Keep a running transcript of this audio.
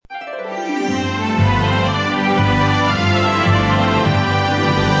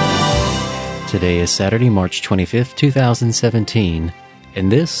Today is Saturday, March 25th, 2017,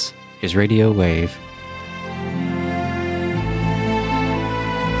 and this is Radio Wave.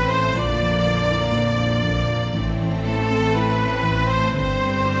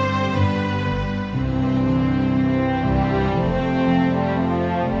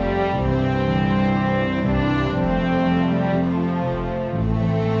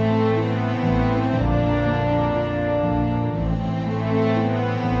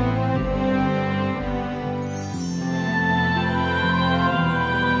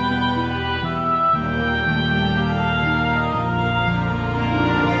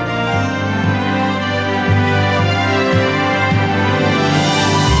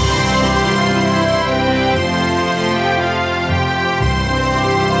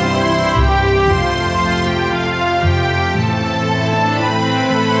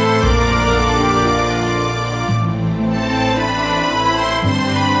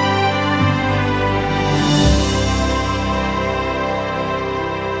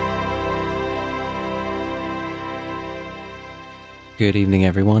 Good evening,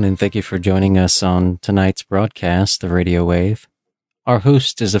 everyone, and thank you for joining us on tonight's broadcast of Radio Wave. Our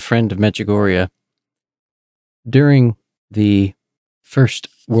host is a friend of Medjugorje. During the First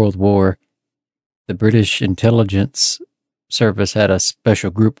World War, the British intelligence service had a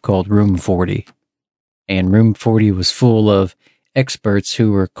special group called Room 40, and Room 40 was full of experts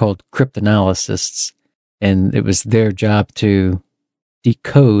who were called cryptanalysts, and it was their job to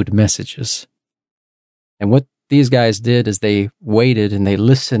decode messages. And what these guys did is they waited and they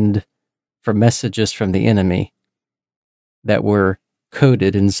listened for messages from the enemy that were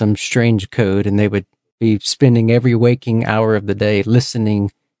coded in some strange code, and they would be spending every waking hour of the day listening.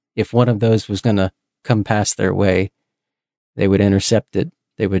 If one of those was going to come past their way, they would intercept it,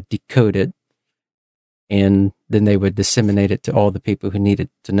 they would decode it, and then they would disseminate it to all the people who needed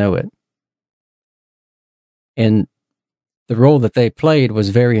to know it. And the role that they played was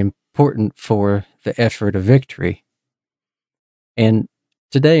very important for the effort of victory. And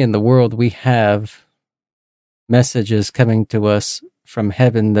today in the world, we have messages coming to us from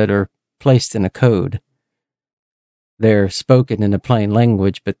heaven that are placed in a code. They're spoken in a plain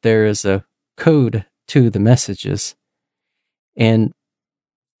language, but there is a code to the messages. And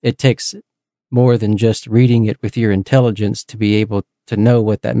it takes more than just reading it with your intelligence to be able to know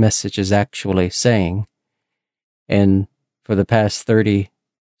what that message is actually saying. And for the past 30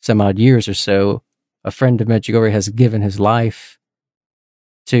 some odd years or so, a friend of Medjugorje has given his life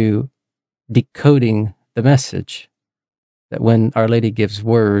to decoding the message. That when Our Lady gives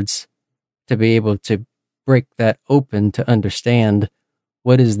words, to be able to break that open to understand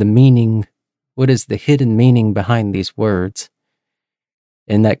what is the meaning, what is the hidden meaning behind these words.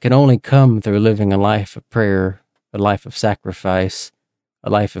 And that can only come through living a life of prayer, a life of sacrifice,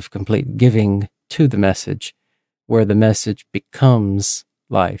 a life of complete giving to the message, where the message becomes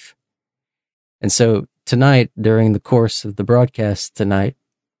life. And so tonight, during the course of the broadcast tonight,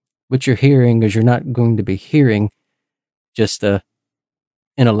 what you're hearing is you're not going to be hearing just a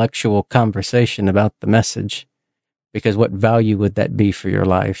intellectual conversation about the message, because what value would that be for your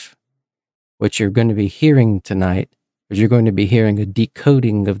life? What you're going to be hearing tonight is you're going to be hearing a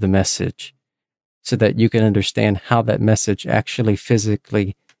decoding of the message so that you can understand how that message actually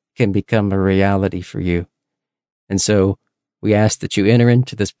physically can become a reality for you. And so we ask that you enter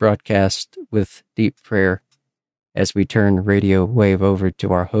into this broadcast with deep prayer as we turn Radio Wave over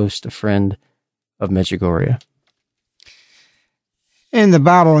to our host, a friend of Medjugorje. In the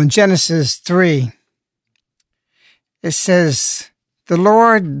Bible, in Genesis 3, it says, "The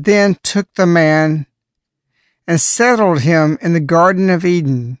Lord then took the man and settled him in the Garden of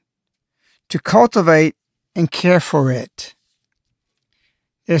Eden to cultivate and care for it."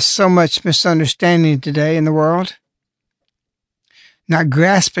 There's so much misunderstanding today in the world. Not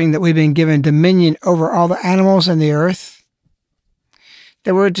grasping that we've been given dominion over all the animals in the earth,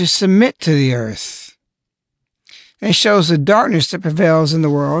 that we're to submit to the earth. And it shows the darkness that prevails in the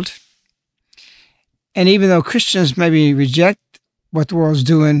world. And even though Christians maybe reject what the world's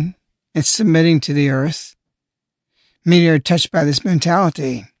doing and submitting to the earth, many are touched by this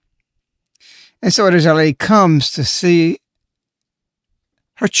mentality. And so as Our Lady comes to see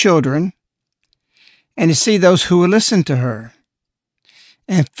her children and to see those who will listen to her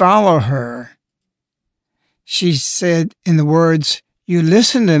and follow her, she said in the words, "You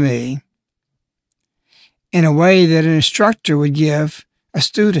listen to me," in a way that an instructor would give a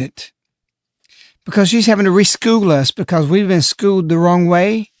student. Because she's having to reschool us because we've been schooled the wrong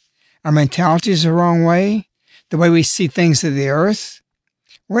way. Our mentality is the wrong way. The way we see things of the earth.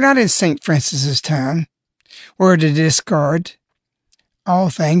 We're not in St. Francis's time. We're to discard all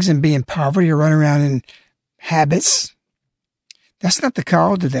things and be in poverty or run around in habits. That's not the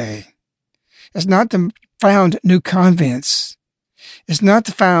call today. It's not to found new convents. It's not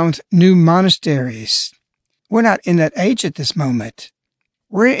to found new monasteries. We're not in that age at this moment.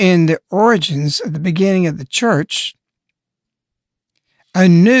 We're in the origins of the beginning of the church,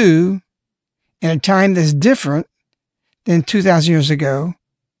 anew in a time that's different than 2,000 years ago,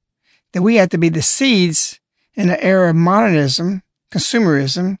 that we have to be the seeds in the era of modernism,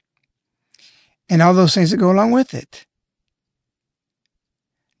 consumerism, and all those things that go along with it.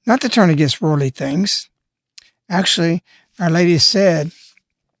 Not to turn against worldly things. Actually, Our Lady said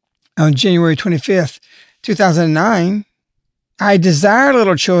on January 25th, 2009, I desire,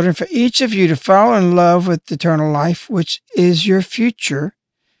 little children, for each of you to fall in love with eternal life, which is your future,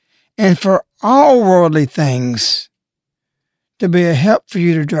 and for all worldly things to be a help for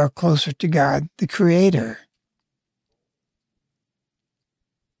you to draw closer to God, the Creator.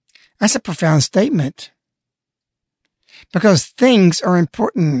 That's a profound statement, because things are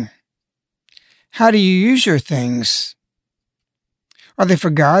important. How do you use your things? Are they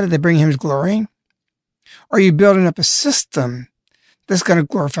for God? Do they bring Him glory? Are you building up a system that's going to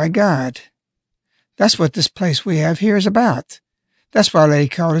glorify God? That's what this place we have here is about. That's why Our Lady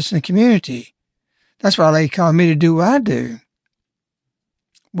called us in the community. That's why Our Lady called me to do what I do.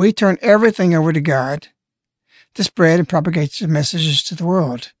 We turn everything over to God to spread and propagate the messages to the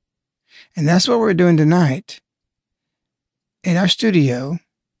world. And that's what we're doing tonight in our studio,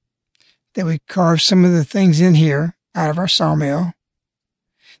 that we carve some of the things in here out of our sawmill,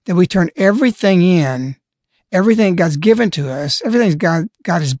 that we turn everything in, everything God's given to us, everything God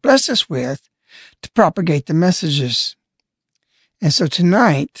has blessed us with, to propagate the messages. And so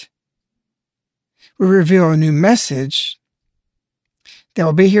tonight, we reveal a new message that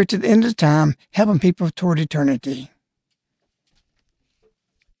will be here to the end of time, helping people toward eternity.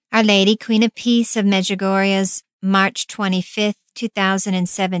 Our Lady, Queen of Peace of Medjugorje's March 25th,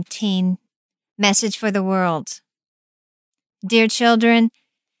 2017, Message for the World. Dear children,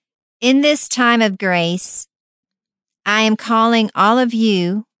 in this time of grace, I am calling all of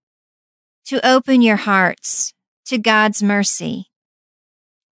you to open your hearts to God's mercy,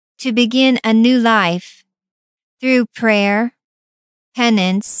 to begin a new life through prayer,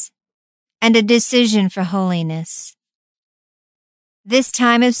 penance, and a decision for holiness. This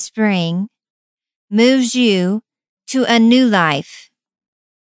time of spring moves you to a new life,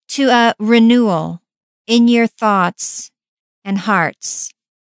 to a renewal in your thoughts and hearts.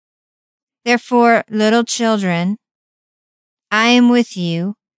 Therefore, little children, I am with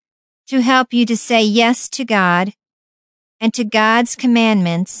you to help you to say yes to God and to God's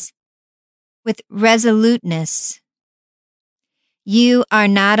commandments with resoluteness. You are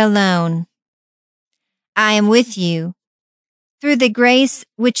not alone. I am with you through the grace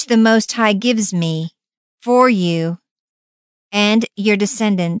which the Most High gives me for you and your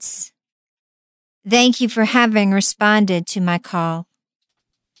descendants. Thank you for having responded to my call.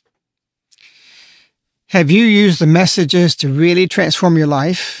 Have you used the messages to really transform your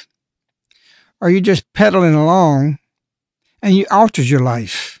life? Or are you just pedaling along and you altered your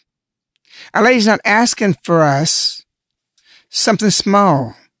life? Our Lady's not asking for us something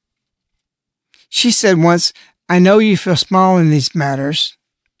small. She said once, I know you feel small in these matters,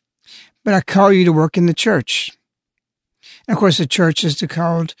 but I call you to work in the church. And of course, the church is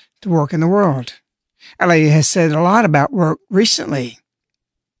called to work in the world. Our Lady has said a lot about work recently.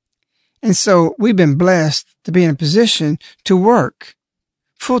 And so we've been blessed to be in a position to work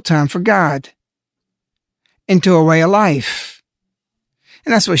full-time for God into a way of life.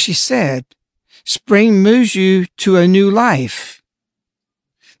 And that's what she said. Spring moves you to a new life.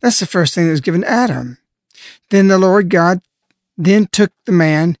 That's the first thing that was given to Adam. Then the Lord God then took the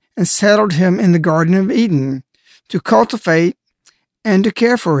man and settled him in the Garden of Eden to cultivate and to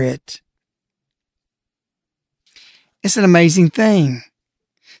care for it. It's an amazing thing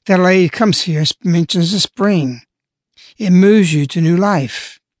that a lady comes here and mentions the spring. It moves you to new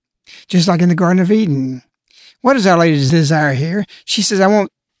life, just like in the Garden of Eden. What is Our Lady's desire here? She says, I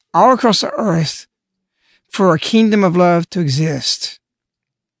want all across the earth for a kingdom of love to exist.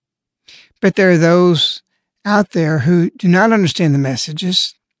 But there are those out there who do not understand the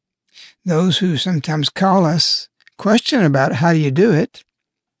messages, those who sometimes call us, question about how do you do it.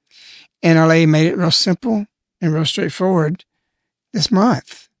 And Our Lady made it real simple and real straightforward this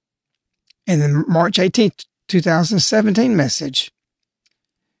month in the March 18th, 2017 message,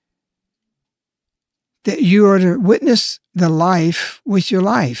 that you are to witness the life with your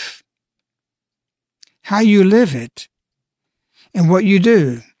life, how you live it, and what you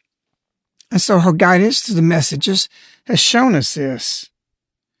do. And so her guidance to the messages has shown us this,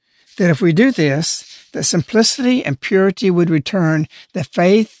 that if we do this, that simplicity and purity would return, that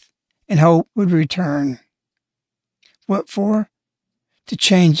faith and hope would return. What for? To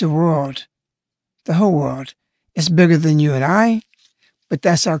change the world, the whole world. It's bigger than you and I, but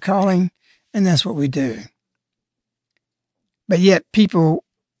that's our calling, and that's what we do. But yet people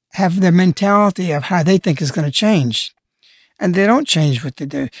have their mentality of how they think is going to change, and they don't change what they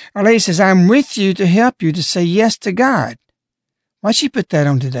do. Our Lady says, I'm with you to help you to say yes to God. Why'd she put that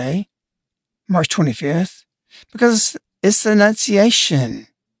on today, March 25th? Because it's the Annunciation.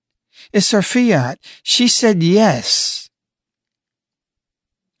 It's her fiat. She said yes.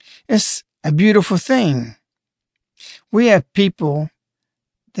 It's a beautiful thing. We have people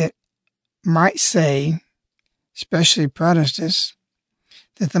that might say, especially Protestants,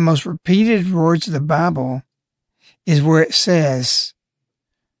 that the most repeated words of the Bible is where it says,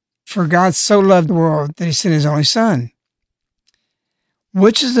 for God so loved the world that he sent his only son.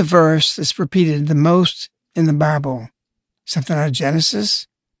 Which is the verse that's repeated the most in the Bible? Something out of Genesis?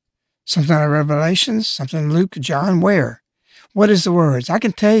 Something out of Revelations? Something in Luke, John? Where? What is the words? I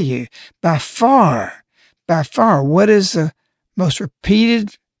can tell you, by far, what is the most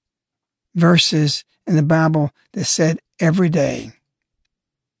repeated verses in the Bible that's said every day?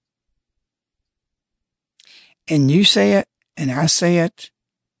 And you say it, and I say it,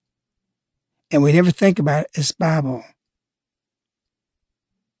 and we never think about it. It's Bible.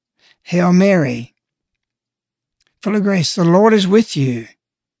 Hail Mary, full of grace, the Lord is with you.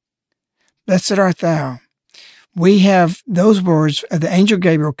 Blessed art thou. We have those words of the angel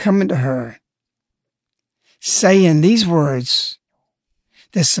Gabriel coming to her, saying these words.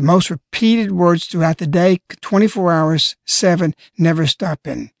 That's the most repeated words throughout the day, 24 hours, 7, never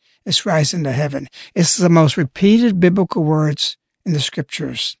stopping. It's rising to heaven. It's the most repeated biblical words in the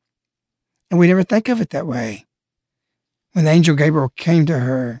scriptures. And we never think of it that way. When the angel Gabriel came to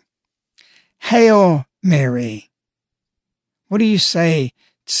her, Hail Mary. What do you say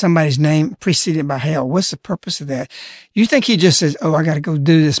to somebody's name preceded by hail? What's the purpose of that? You think he just says, I got to go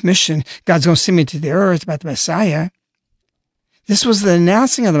do this mission. God's going to send me to the earth about the Messiah. This was the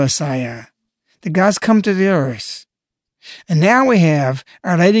announcing of the Messiah, that God's come to the earth. And now we have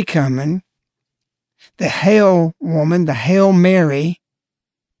Our Lady coming, the Hail woman, the Hail Mary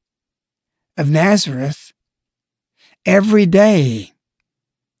of Nazareth, every day.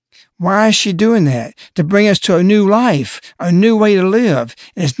 Why is she doing that? To bring us to a new life, a new way to live.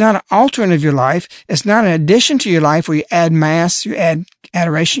 And it's not an altering of your life. It's not an addition to your life where you add mass, you add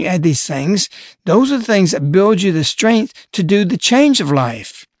adoration, you add these things. Those are the things that build you the strength to do the change of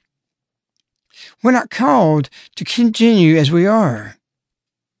life. We're not called to continue as we are.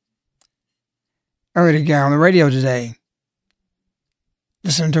 I heard a guy on the radio today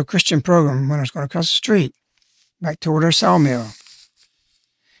listening to a Christian program when I was going across the street back toward our sawmill.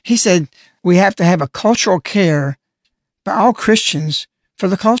 He said, we have to have a cultural care by all Christians for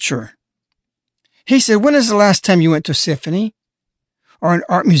the culture. He said, when is the last time you went to a symphony or an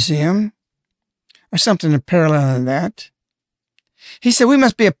art museum or something parallel to that? He said, we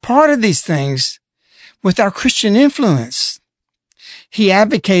must be a part of these things with our Christian influence. He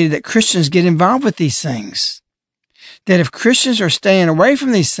advocated that Christians get involved with these things, that if Christians are staying away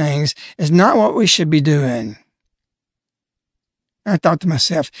from these things, is not what we should be doing. I thought to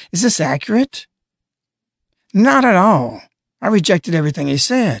myself, is this accurate? Not at all. I rejected everything he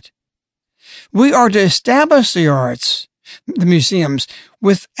said. We are to establish the arts, the museums,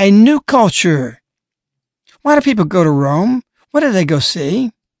 with a new culture. Why do people go to Rome? What do they go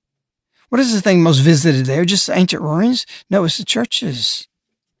see? What is the thing most visited there? Just the ancient ruins? No, it's the churches.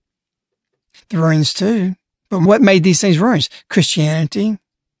 The ruins too. But what made these things ruins? Christianity.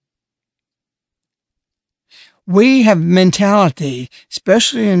 We have mentality,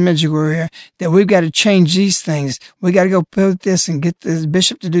 especially in Medjugorje, that we've got to change these things. We got to go build this and get the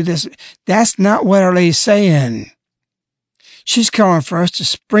bishop to do this. That's not what Our Lady's saying. She's calling for us to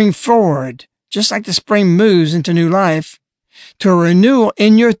spring forward, just like the spring moves into new life, to a renewal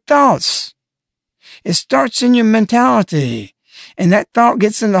in your thoughts. It starts in your mentality, and that thought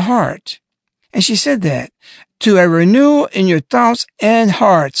gets in the heart. And she said that, to a renewal in your thoughts and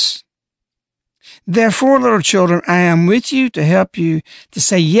hearts. Therefore, little children, I am with you to help you to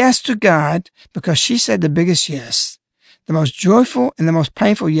say yes to God, because she said the biggest yes, the most joyful and the most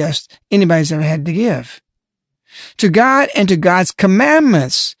painful yes anybody's ever had to give. To God and to God's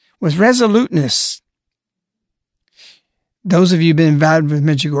commandments with resoluteness. Those of you who've been involved with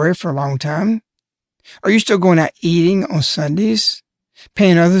Medjugorje for a long time, are you still going out eating on Sundays,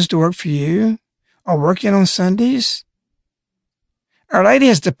 paying others to work for you, or working on Sundays? Our Lady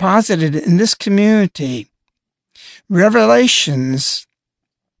has deposited in this community revelations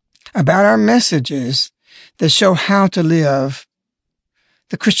about our messages that show how to live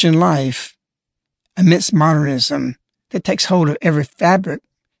the Christian life amidst modernism that takes hold of every fabric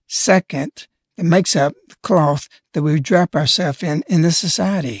second that makes up the cloth that we wrap ourselves in this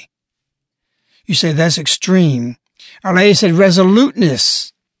society. You say that's extreme. Our Lady said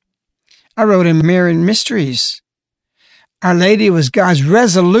resoluteness. I wrote in Marian Mysteries, Our Lady was God's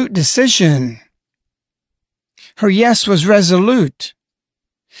resolute decision. Her yes was resolute.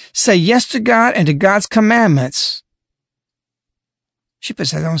 Say yes to God and to God's commandments. She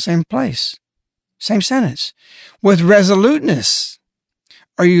puts that on the same place, same sentence. With resoluteness.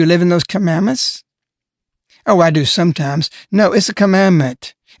 Are you living those commandments? Oh, I do sometimes. No, it's a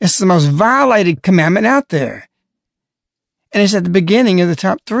commandment. It's the most violated commandment out there. And it's at the beginning of the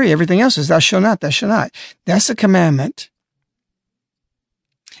top three. Everything else is thou shalt not, thou shalt not. That's a commandment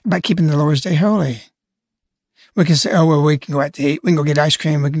about keeping the Lord's Day holy. We can say, oh, well, we can go out to eat. We can go get ice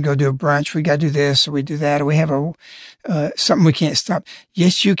cream. We can go do a brunch. We got to do this or we do that. Or we have something we can't stop.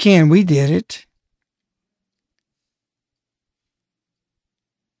 Yes, you can. We did it.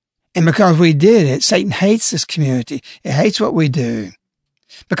 And because we did it, Satan hates this community. It hates what we do.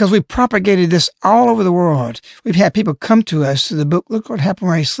 Because we propagated this all over the world. We've had people come to us through the book, Look What Happened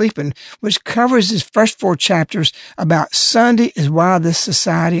While He's Sleeping, which covers his first 4 chapters about Sunday is why this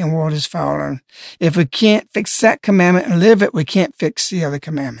society and world has fallen. If we can't fix that commandment and live it, we can't fix the other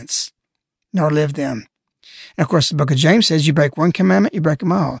commandments, nor live them. And of course, the book of James says you break one commandment, you break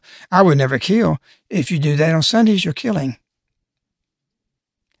them all. I would never kill. If you do that on Sundays, you're killing.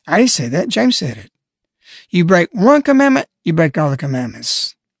 I didn't say that. James said it. You break one commandment, you break all the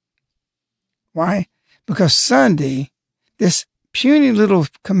commandments. Why? Because Sunday, this puny little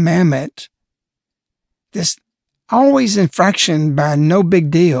commandment, this always infraction by no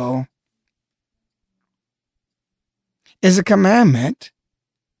big deal, is a commandment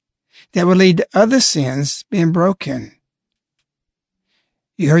that will lead to other sins being broken.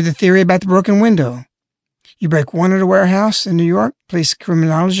 You heard the theory about the broken window. You break one at a warehouse in New York, police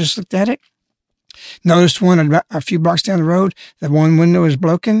criminologists looked at it. Noticed one a few blocks down the road, that one window was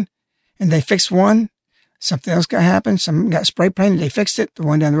broken, and they fixed one. Something else got happened. Some got spray painted. They fixed it. The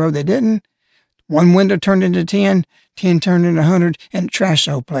one down the road, they didn't. One window turned into 10, 10 turned into 100, and it trashed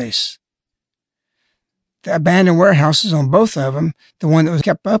the whole place. The abandoned warehouses on both of them, the one that was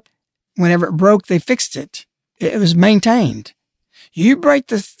kept up, whenever it broke, they fixed it. It was maintained. You break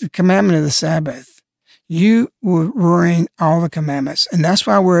the commandment of the Sabbath, you will ruin all the commandments. And that's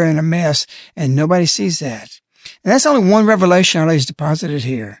why we're in a mess, and nobody sees that. And that's only one revelation Our Lady's deposited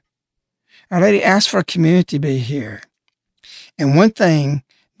here. Our Lady asked for a community to be here. And one thing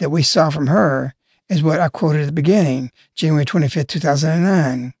that we saw from her is what I quoted at the beginning, January 25th,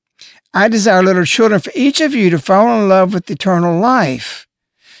 2009. I desire, little children, for each of you to fall in love with eternal life.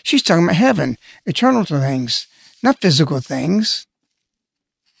 She's talking about heaven, eternal things, not physical things,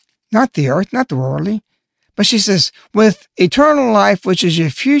 not the earth, not the worldly. But she says, with eternal life, which is your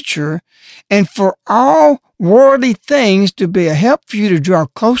future, and for all worldly things to be a help for you to draw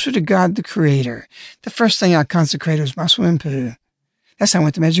closer to God, the Creator. The first thing I consecrated was my swimming pool. That's how I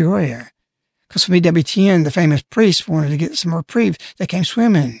went to Medjugorje. Because from EWTN, the famous priest wanted to get some reprieve. They came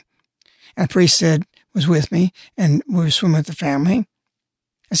swimming. And the priest was with me, and we were swimming with the family.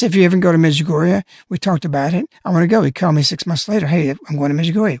 I said, if you ever go to Medjugorje, we talked about it. I want to go. He called me 6 months later. Hey, I'm going to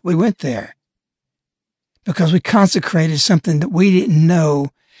Medjugorje. We went there. Because we consecrated something that we didn't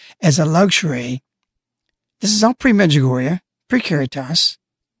know as a luxury. This is all pre-Medjugorje, pre-Caritas,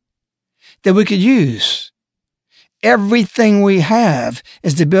 that we could use. Everything we have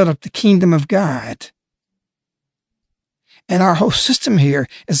is to build up the kingdom of God. And our whole system here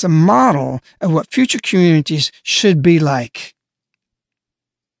is a model of what future communities should be like.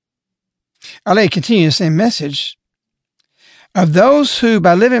 Our Lady continues the same message. Of those who,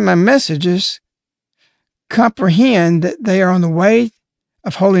 by living my messages, comprehend that they are on the way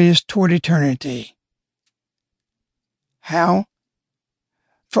of holiness toward eternity. How?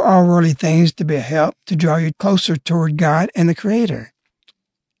 For all worldly things to be a help to draw you closer toward God and the Creator.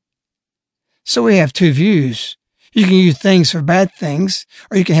 So we have two views. You can use things for bad things,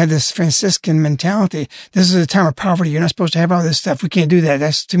 or you can have this Franciscan mentality. This is a time of poverty. You're not supposed to have all this stuff. We can't do that.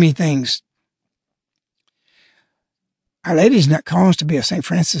 That's too many things. Our Lady's not calling us to be a St.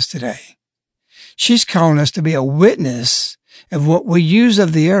 Francis today. She's calling us to be a witness of what we use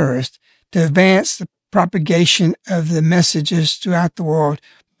of the earth to advance the propagation of the messages throughout the world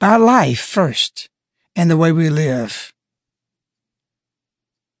by life first and the way we live.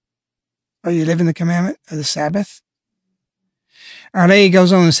 Are you living the commandment of the Sabbath? Our Lady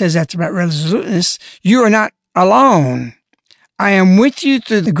goes on and says that's about resoluteness. You are not alone. I am with you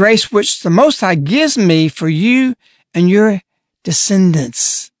through the grace which the Most High gives me for you and your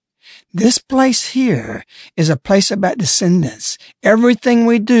descendants. This place here is a place about descendants. Everything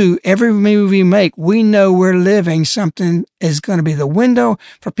we do, every move we make, we know we're living something is going to be the window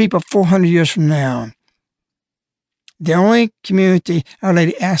for people 400 years from now. The only community Our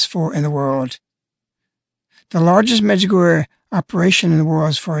Lady asked for in the world. The largest Medjugorje operation in the world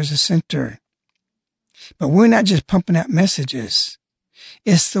as far as the center. But we're not just pumping out messages.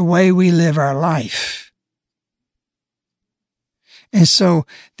 It's the way we live our life. And so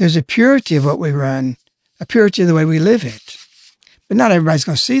there's a purity of what we run, a purity of the way we live it. But not everybody's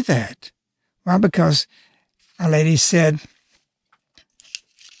going to see that. Why? Because Our Lady said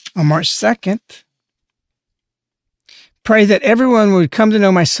on March 2nd, pray that everyone would come to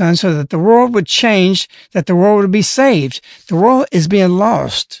know my son so that the world would change, that the world would be saved. The world is being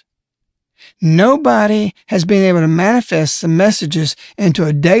lost. Nobody has been able to manifest the messages into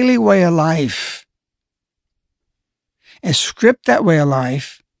a daily way of life and script that way of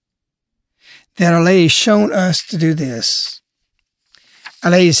life that Our Lady has shown us to do this. Our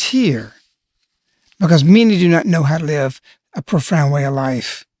Lady is here because many do not know how to live a profound way of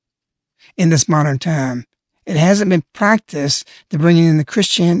life in this modern time. It hasn't been practiced to bring in the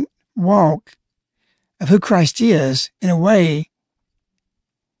Christian walk of who Christ is in a way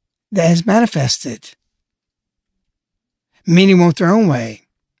that has manifested. Many want their own way.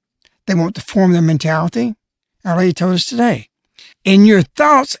 They want to form their mentality. Our Lady told us today, in your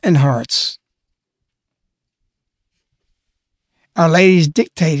thoughts and hearts. Our Lady's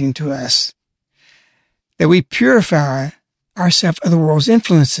dictating to us that we purify ourselves of the world's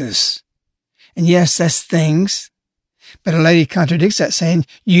influences. And yes, that's things, but Our Lady contradicts that, saying,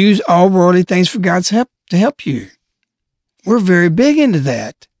 use all worldly things for God's help to help you. We're very big into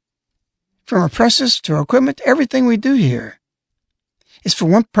that. From our presses to our equipment, everything we do here is for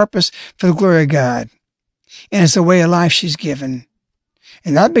one purpose, for the glory of God. And it's a way of life she's given.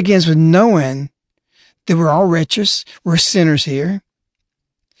 And that begins with knowing that we're all wretches, we're sinners here,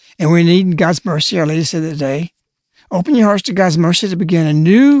 and we need God's mercy. Our Lady said that today, open your hearts to God's mercy to begin a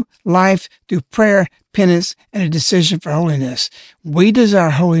new life through prayer, penance, and a decision for holiness. We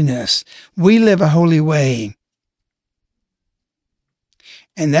desire holiness. We live a holy way.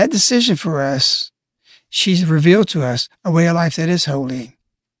 And that decision for us, she's revealed to us a way of life that is holy.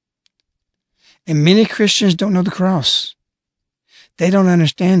 And many Christians don't know the cross. They don't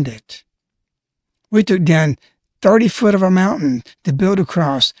understand it. We took down 30 foot of a mountain to build a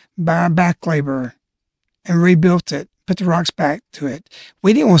cross by our back labor and rebuilt it, put the rocks back to it.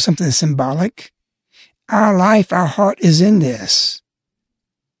 We didn't want something symbolic. Our life, our heart is in this.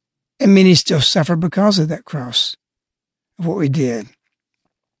 And many still suffer because of that cross, of what we did.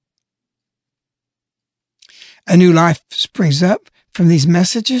 A new life springs up from these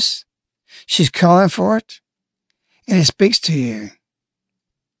messages. She's calling for it, and it speaks to you.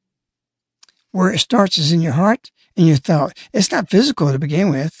 Where it starts is in your heart and your thought. It's not physical to begin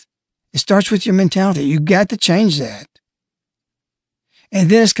with. It starts with your mentality. You got to change that. And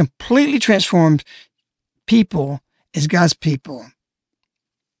then it's completely transformed people as God's people.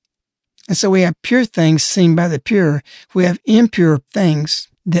 And so we have pure things seen by the pure. We have impure things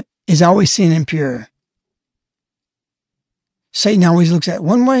that is always seen impure. Satan always looks at it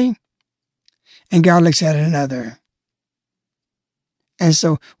one way, and God looks at it another. And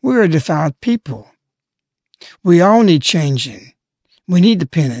so we're a defiled people. We all need changing. We need the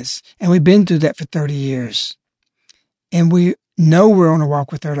penance, and we've been through that for 30 years. And we know we're on a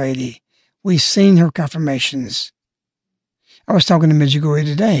walk with Our Lady. We've seen her confirmations. I was talking to Medjugorje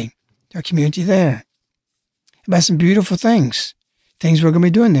today, our community there, about some beautiful things we're going to be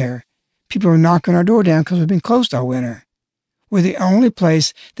doing there. People are knocking our door down because we've been closed all winter. We're the only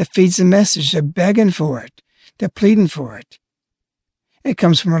place that feeds the message. They're begging for it. They're pleading for it. It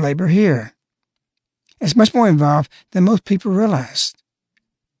comes from our labor here. It's much more involved than most people realize.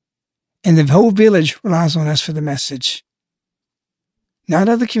 And the whole village relies on us for the message. Not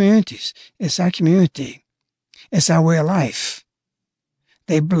other communities. It's our community. It's our way of life.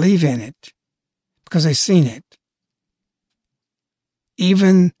 They believe in it because they've seen it.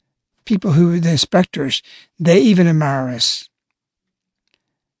 Even people who are the inspectors, they even admire us.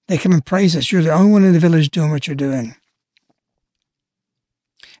 They come and praise us. You're the only one in the village doing what you're doing.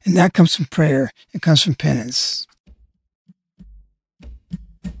 And that comes from prayer. It comes from penance.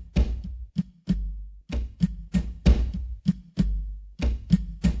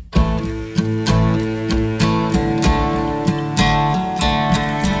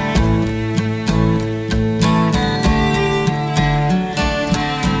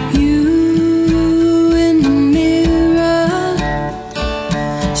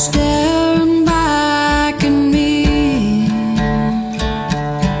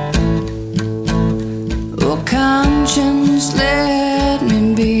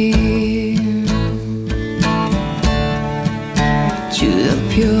 be to the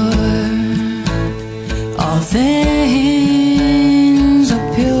pure. All things are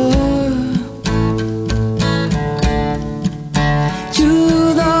pure to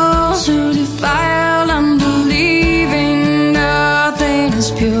those who defile unbelieving. Nothing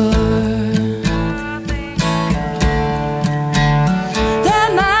is pure.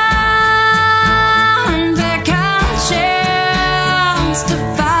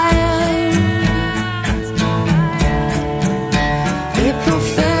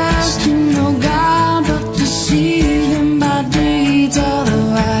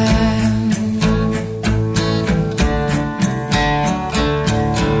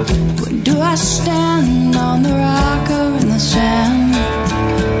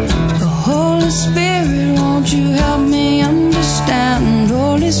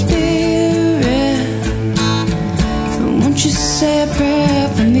 Say a prayer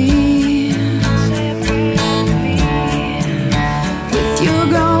for me. With your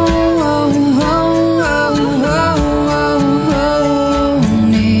groanings,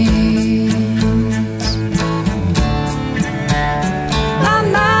 my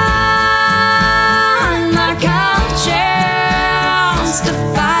mind, my conscience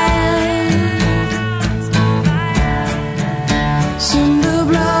defiled. Send the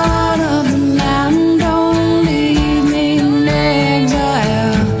blood of the Lamb.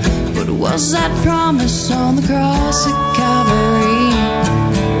 Was that promise on the cross at Calvary?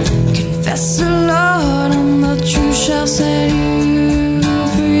 Confess the Lord, and the truth shall set you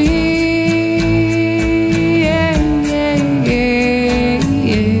free. Yeah, yeah, yeah,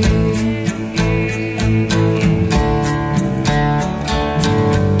 yeah.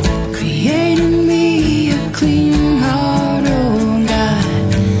 Create in me a clean heart, oh God.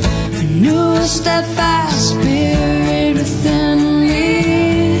 Renew a steadfast spirit within me.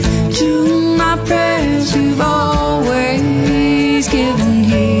 Prayers you've always given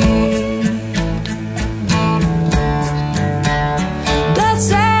heed.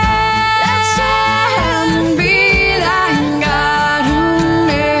 Blessed be thy God who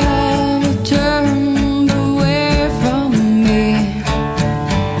never turned away from me.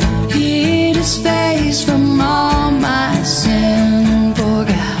 Hid his face from all my sin.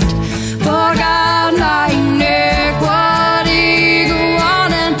 Forgot my iniquity. Go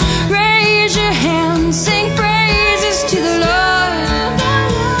on and sing praises to the Lord.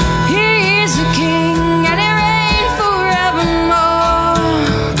 He is the King and He reigns forevermore.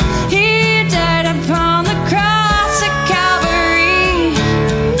 He died upon the cross at Calvary.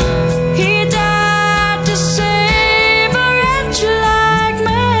 He died to save a wretch like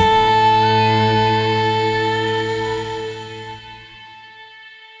me.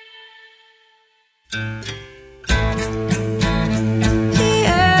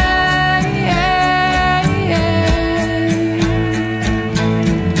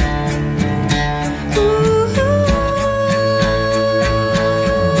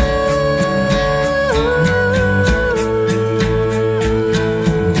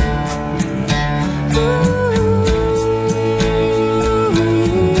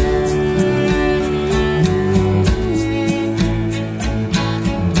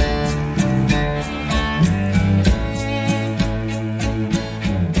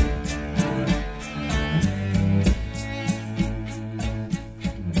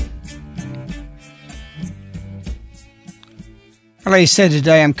 Like I said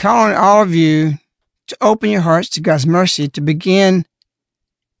today, I'm calling all of you to open your hearts to God's mercy to begin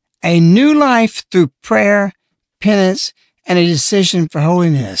a new life through prayer, penance, and a decision for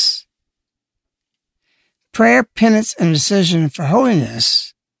holiness. Prayer, penance, and a decision for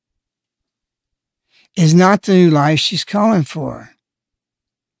holiness is not the new life she's calling for.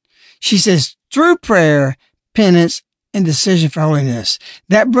 She says through prayer, penance, and decision for holiness,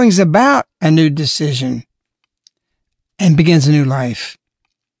 that brings about a new decision and begins a new life.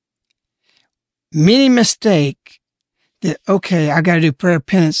 Many mistake that, okay, I got to do prayer,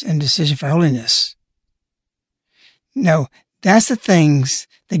 penance, and decision for holiness. No, that's the things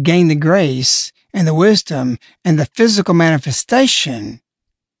that gain the grace and the wisdom and the physical manifestation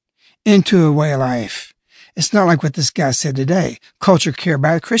into a way of life. It's not like what this guy said today. Culture care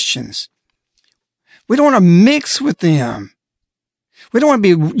about Christians. We don't want to mix with them. We don't want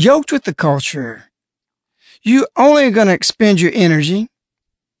to be yoked with the culture. You only are going to expend your energy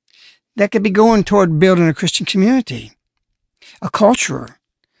that could be going toward building a Christian community, a culture,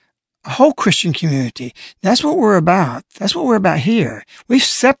 a whole Christian community. That's what we're about. That's what we're about here. We've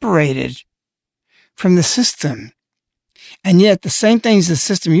separated from the system. And yet the same things the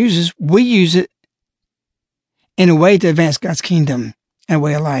system uses, we use it in a way to advance God's kingdom and a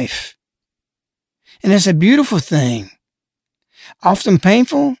way of life. And it's a beautiful thing. Often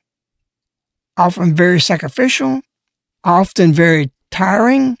painful, often very sacrificial, often very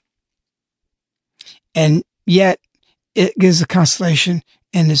tiring, and yet it gives a consolation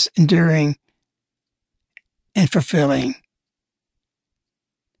and is enduring and fulfilling.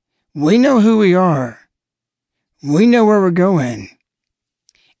 We know who we are. We know where we're going.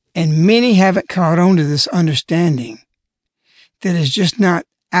 And many haven't caught on to this understanding that it's just not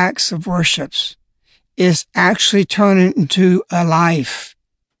acts of worships. It's actually turning into a life.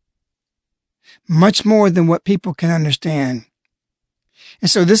 Much more than what people can understand. And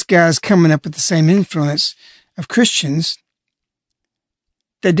so this guy's coming up with the same influence of Christians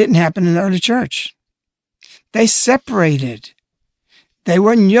that didn't happen in the early church. They separated. They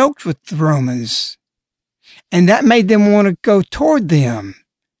weren't yoked with the Romans. And that made them want to go toward them.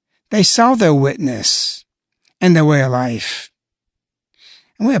 They saw their witness and their way of life.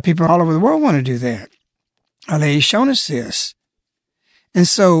 And we have people all over the world want to do that. Our Lady's shown us this. And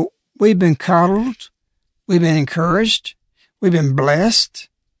so we've been coddled. We've been encouraged. We've been blessed.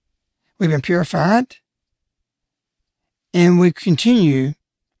 We've been purified. And we continue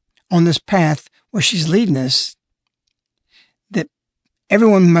on this path where she's leading us, that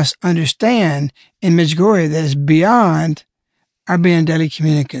everyone must understand in Medjugorje that is beyond our being daily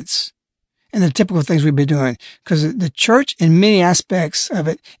communicants and the typical things we've been doing. Because the church, in many aspects of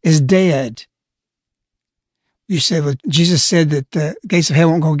it, is dead. You said, well, Jesus said that the gates of hell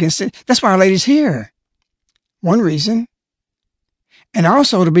won't go against it. That's why Our Lady's here. One reason. And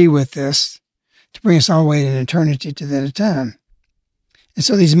also to be with us, to bring us all the way in eternity to that time. And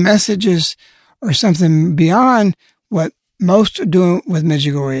so these messages are something beyond what most are doing with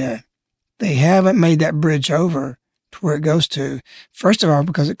Medjugorje. They haven't made that bridge over to where it goes to. First of all,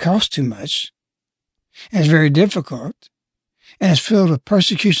 because it costs too much. And it's very difficult. And it's filled with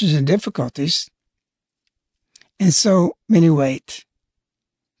persecutions and difficulties. And so many wait.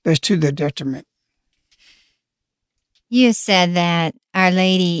 There's to their detriment. You said that Our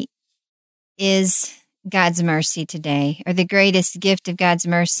Lady is God's mercy today, or the greatest gift of God's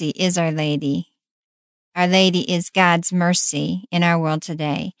mercy is Our Lady. Our Lady is God's mercy in our world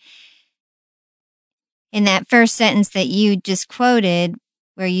today. In that first sentence that you just quoted,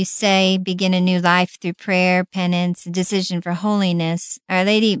 where you say, begin a new life through prayer, penance, a decision for holiness, Our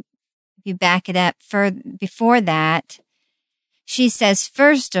Lady, if you back it up before that, she says,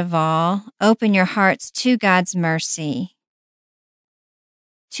 first of all, open your hearts to God's mercy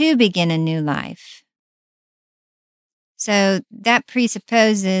to begin a new life. So that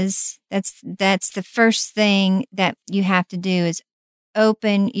presupposes, that's the first thing that you have to do is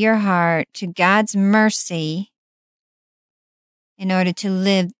open your heart to God's mercy in order to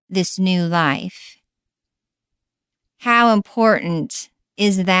live this new life. How important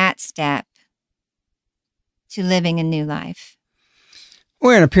is that step to living a new life?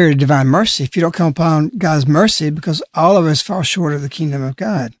 We're in a period of divine mercy. If you don't come upon God's mercy, because all of us fall short of the kingdom of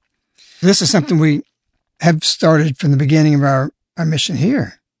God. This is something we have started from the beginning of our mission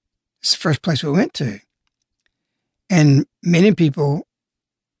here. It's the first place we went to. And many people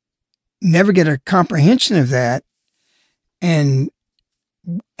never get a comprehension of that. And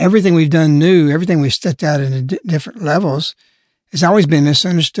everything we've done new, everything we've stepped out in different levels has always been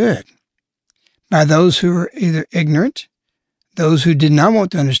misunderstood by those who are either ignorant, those who did not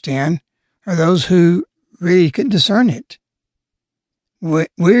want to understand, or those who really couldn't discern it.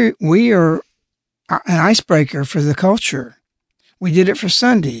 We are an icebreaker for the culture. We did it for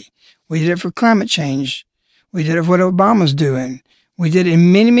Sunday. We did it for climate change. We did it for what Obama's doing. We did it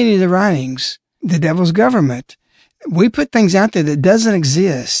in many, many of the writings. The devil's government. We put things out there that doesn't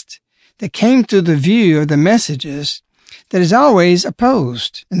exist, that came through the view of the messages that is always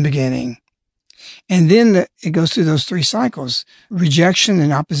opposed in the beginning. And then it goes through those three cycles: rejection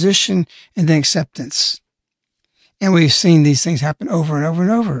and opposition, and then acceptance. And we've seen these things happen over and over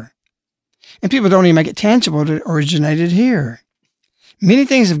and over. And people don't even make it tangible that it originated here. Many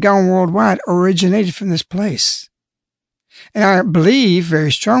things have gone worldwide, originated from this place. And I believe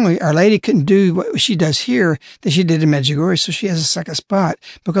very strongly Our Lady couldn't do what she does here that she did in Medjugorje, so she has a second spot,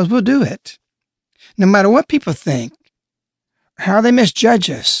 because we'll do it. No matter what people think, how they misjudge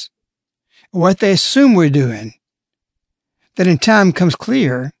us, what they assume we're doing, that in time comes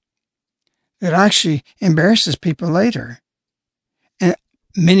clear that actually embarrasses people later. And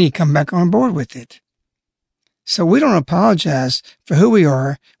many come back on board with it. So we don't apologize for who we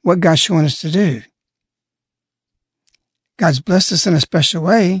are, what God's showing us to do. God's blessed us in a special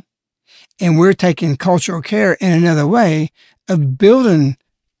way, and we're taking cultural care in another way of building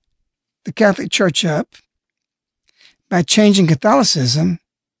the Catholic Church up by changing Catholicism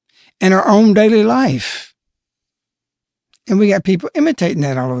in our own daily life. And we got people imitating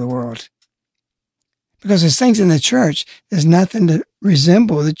that all over the world. Because there's things in the church, there's nothing to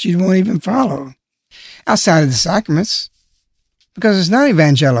resemble that you won't even follow outside of the sacraments, because it's not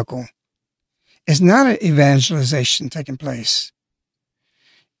evangelical. It's not an evangelization taking place.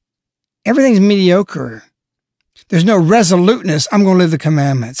 Everything's mediocre. There's no resoluteness. I'm going to live the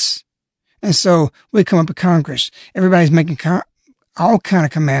commandments. And so we come up with Congress. Everybody's making all kind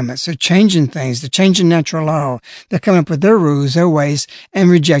of commandments. They're changing things. They're changing natural law. They're coming up with their rules, their ways, and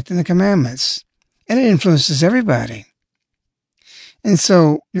rejecting the commandments. And it influences everybody. And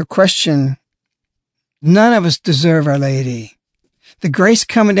so your question, none of us deserve Our Lady. The grace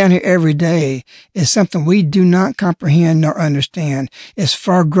coming down here every day is something we do not comprehend nor understand. It's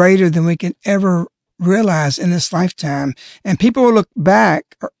far greater than we can ever realize in this lifetime. And people will look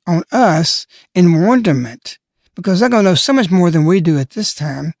back on us in wonderment, because they're going to know so much more than we do at this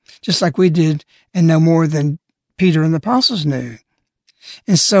time, just like we did and know more than Peter and the apostles knew.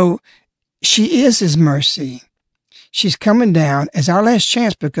 And so she is His mercy. She's coming down as our last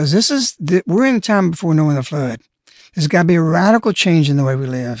chance, because we're in a time before knowing the flood. There's got to be a radical change in the way we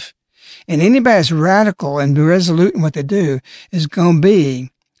live. And anybody that's radical and resolute in what they do is going to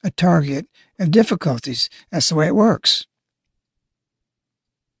be a target of difficulties. That's the way it works.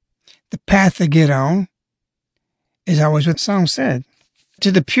 The path to get on is always what the song said.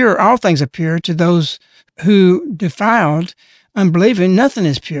 To the pure, all things are pure. To those who defiled, unbelieving, nothing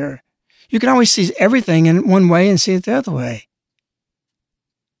is pure. You can always see everything in one way and see it the other way.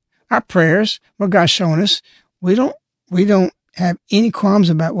 Our prayers, what God's showing us, we don't have any qualms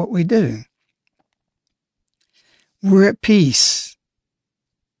about what we do. We're at peace.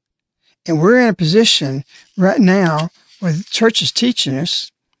 And we're in a position right now where the church is teaching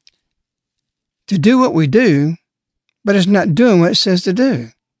us to do what we do, but it's not doing what it says to do.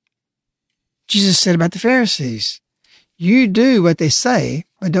 Jesus said about the Pharisees, you do what they say,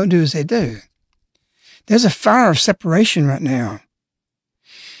 but don't do as they do. There's a fire of separation right now.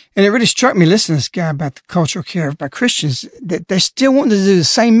 And it really struck me listening to this guy about the cultural care by Christians, that they still want to do the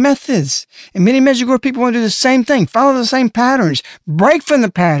same methods. And many Medjugorje people want to do the same thing, follow the same patterns, break from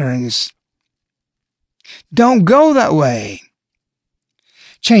the patterns. Don't go that way.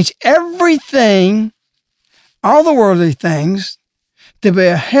 Change everything, all the worldly things, to be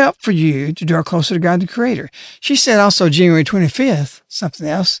a help for you to draw closer to God the Creator. She said also January 25th, something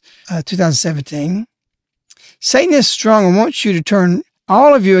else, 2017, Satan is strong and wants you to turn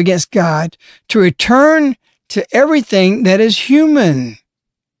all of you against God, to return to everything that is human.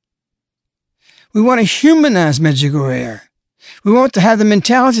 We want to humanize Medjugorje. We want to have the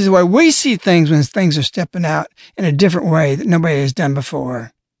mentalities the way we see things when things are stepping out in a different way that nobody has done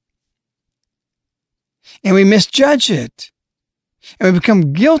before. And we misjudge it. And we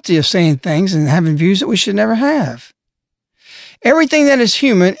become guilty of saying things and having views that we should never have. Everything that is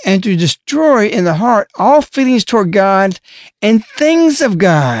human, and to destroy in the heart all feelings toward God and things of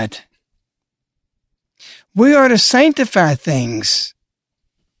God. We are to sanctify things.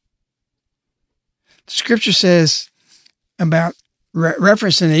 The scripture says about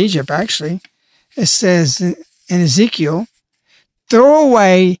reference in Egypt, actually, it says in Ezekiel, throw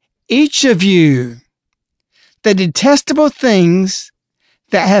away each of you the detestable things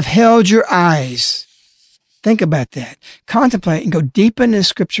that have held your eyes. Think about that. Contemplate and go deep into the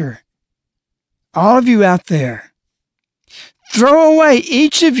scripture. All of you out there. Throw away,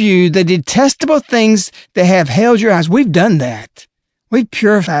 each of you, the detestable things that have held your eyes. We've done that. We've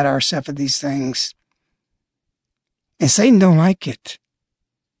purified ourselves of these things. And Satan don't like it.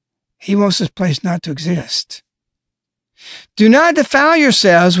 He wants this place not to exist. Do not defile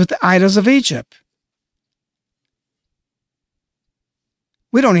yourselves with the idols of Egypt.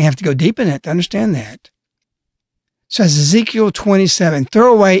 We don't even have to go deep in it to understand that. So as Ezekiel 27,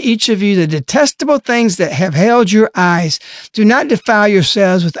 throw away each of you the detestable things that have held your eyes. Do not defile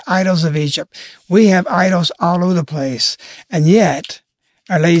yourselves with the idols of Egypt. We have idols all over the place. And yet,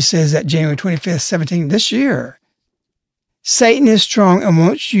 Our Lady says that January 25th, 17, this year, Satan is strong and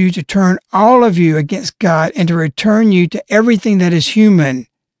wants you to turn all of you against God and to return you to everything that is human.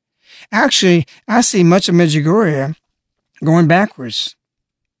 Actually, I see much of Medjugorje going backwards.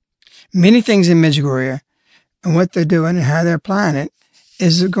 Many things in Medjugorje and what they're doing and how they're applying it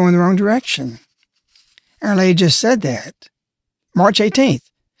is going the wrong direction. Our Lady just said that. March 18th.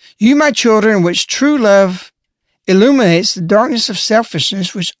 You, my children, in which true love illuminates the darkness of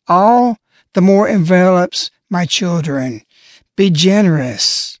selfishness, which all the more envelops my children. Be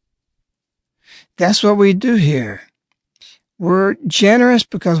generous. That's what we do here. We're generous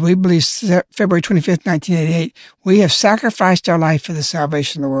because we believe February 25th, 1988, we have sacrificed our life for the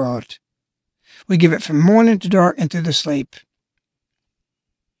salvation of the world. We give it from morning to dark and through the sleep.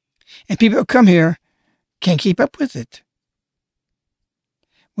 And people who come here can't keep up with it.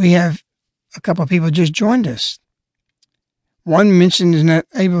 We have a couple of people just joined us. One mentioned is not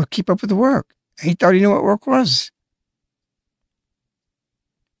able to keep up with the work. He thought he knew what work was.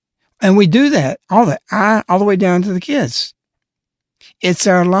 And we do that, all the way down to the kids. It's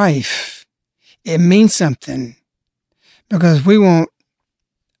our life. It means something because we want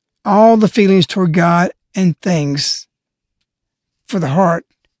all the feelings toward God and things for the heart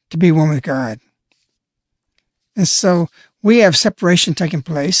to be one with God. And so we have separation taking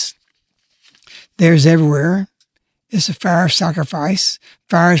place. There's everywhere. It's a fire of sacrifice.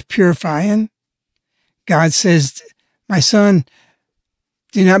 Fire is purifying. God says, my son,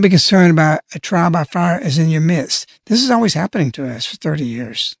 do not be concerned about a trial by fire as in your midst. This is always happening to us for 30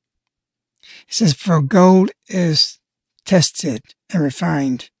 years. He says, for gold is tested and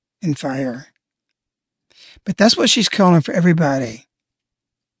refined in fire. But that's what she's calling for everybody.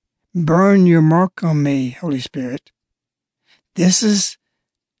 Burn your mark on me, Holy Spirit. This is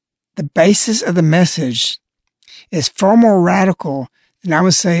the basis of the message. It's far more radical than I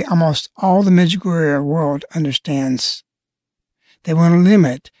would say almost all the Medjugorje world understands. They want to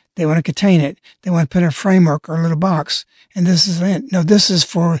limit. They want to contain it. They want to put a framework or a little box. And this is it. No, this is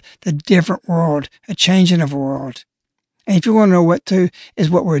for the different world, a changing of a world. And if you want to know what to,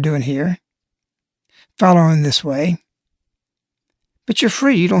 is what we're doing here. Following this way. But you're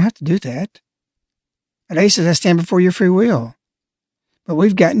free. You don't have to do that. Today says, I stand before your free will. But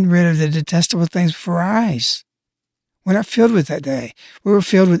we've gotten rid of the detestable things before our eyes. We're not filled with that day. We were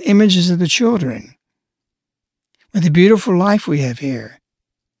filled with images of the children. With the beautiful life we have here.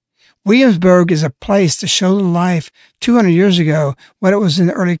 Williamsburg is a place to show the life 200 years ago, what it was in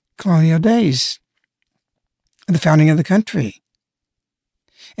the early colonial days, the founding of the country.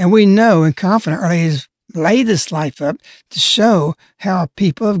 And we know and confidently has laid this life up to show how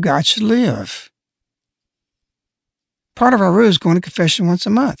people of God should live. Part of our rule is going to confession once a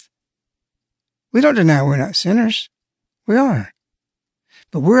month. We don't deny we're not sinners. We are.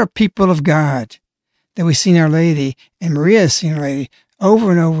 But we're a people of God. That we've seen Our Lady, and Maria has seen Our Lady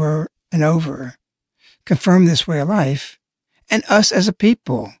over and over and over, confirm this way of life, and us as a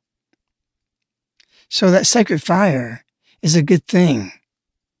people. So that sacred fire is a good thing.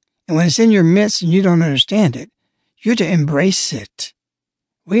 And when it's in your midst and you don't understand it, you're to embrace it.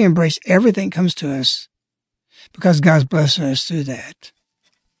 We embrace everything that comes to us because God's blessing us through that.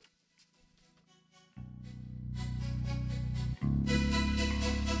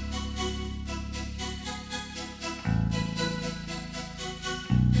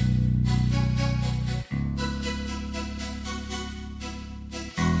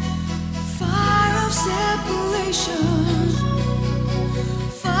 Separation,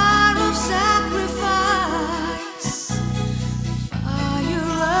 fire of sacrifice, fire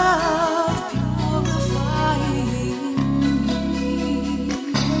of purifying me.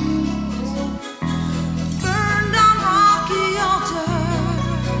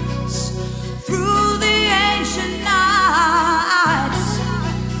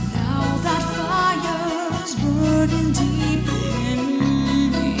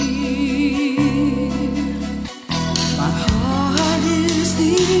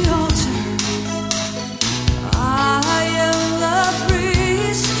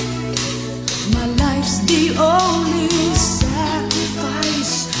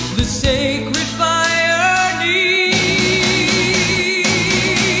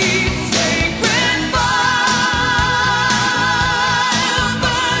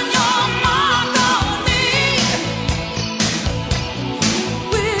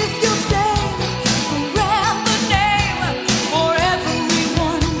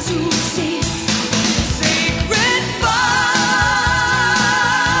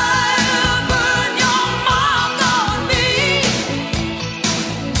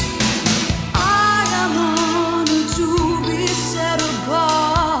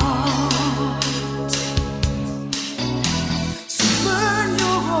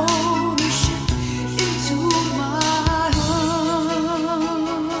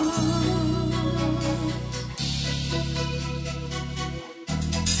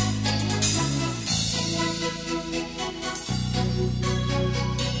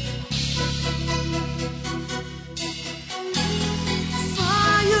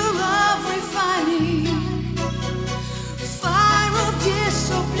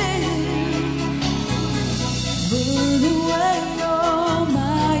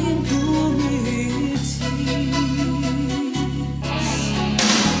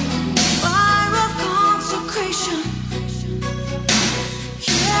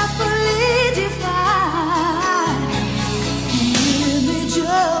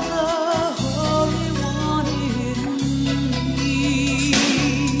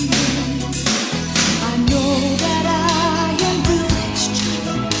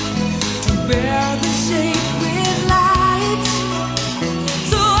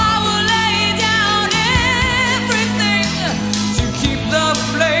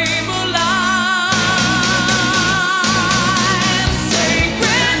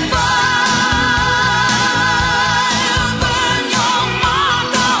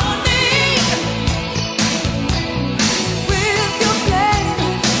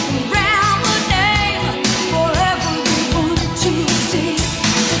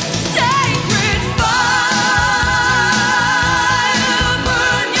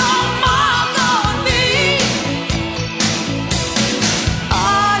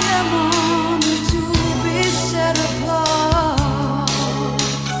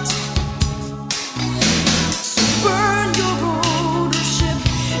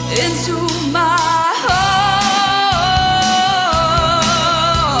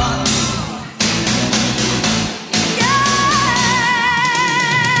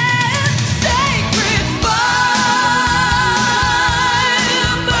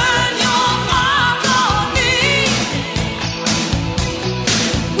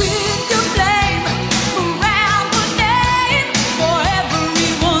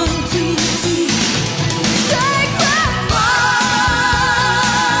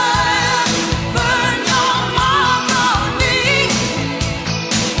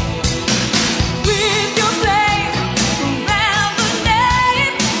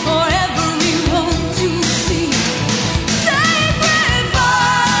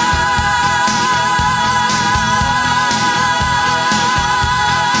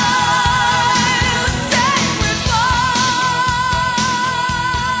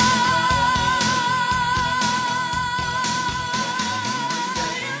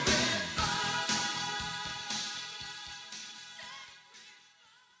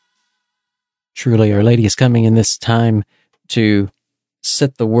 Truly, Our Lady is coming in this time to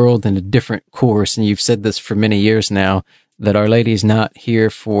set the world in a different course. And you've said this for many years now, that Our Lady's not here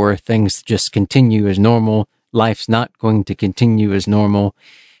for things to just continue as normal. Life's not going to continue as normal.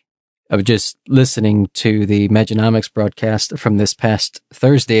 I was just listening to the Mejanomics broadcast from this past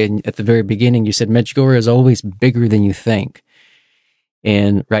Thursday, and at the very beginning, you said Medjugorje is always bigger than you think.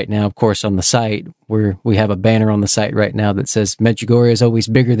 And right now, of course, on the site, we have a banner on the site right now that says Medjugorje is always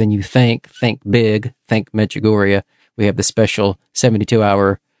bigger than you think. Think big. Think Medjugorje. We have the special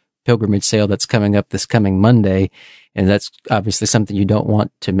 72-hour pilgrimage sale that's coming up this coming Monday, and that's obviously something you don't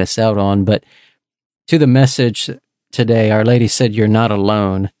want to miss out on. But to the message today, Our Lady said, "You're not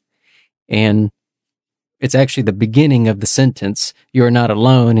alone." And it's actually the beginning of the sentence, "You're not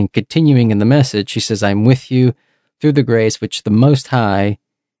alone." And continuing in the message, she says, "I'm with you through the grace which the Most High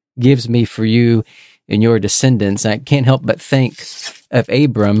gives me for you and your descendants." I can't help but think of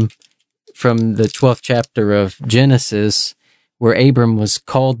Abram from the 12th chapter of Genesis, where Abram was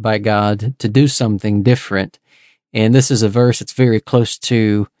called by God to do something different. And this is a verse that's very close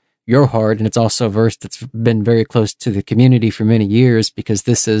to your heart, and it's also a verse that's been very close to the community for many years, because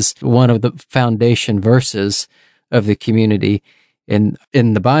this is one of the foundation verses of the community. And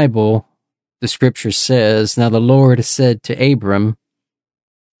in the Bible, the scripture says, "Now the Lord said to Abram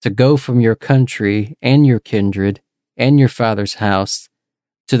to go from your country and your kindred and your father's house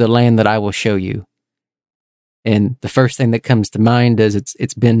to the land that I will show you." And the first thing that comes to mind is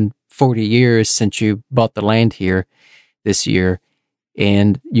it's been 40 years since you bought the land here this year,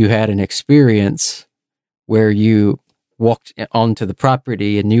 and you had an experience where you walked onto the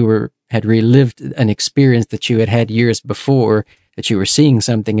property and you had relived an experience that you had had years before, that you were seeing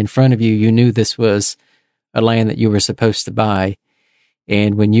something in front of you. You knew this was a land that you were supposed to buy.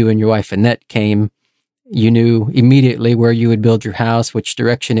 And when you and your wife Annette came, you knew immediately where you would build your house, which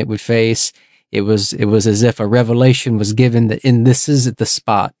direction it would face. It was as if a revelation was given that this is the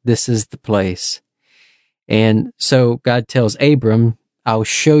spot, this is the place. And so God tells Abram, "I'll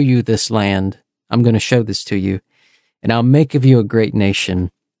show you this land. I'm going to show this to you. And I'll make of you a great nation.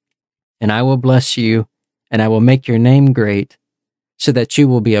 And I will bless you, and I will make your name great, so that you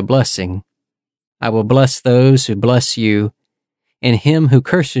will be a blessing. I will bless those who bless you, and him who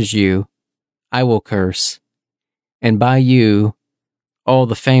curses you, I will curse. And by you, all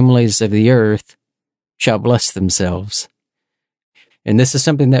the families of the earth shall bless themselves." And this is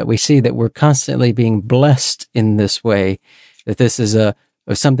something that we see, that we're constantly being blessed in this way, that this is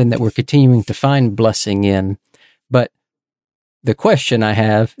something that we're continuing to find blessing in. But the question I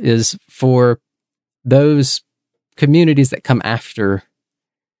have is for those communities that come after,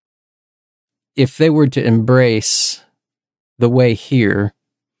 if they were to embrace the way here,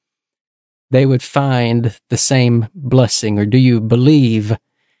 they would find the same blessing? Or do you believe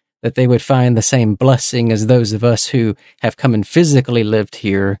that they would find the same blessing as those of us who have come and physically lived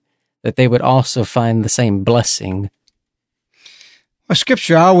here, that they would also find the same blessing? Well,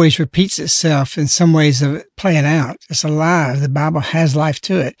 Scripture always repeats itself in some ways of it playing out. It's alive. The Bible has life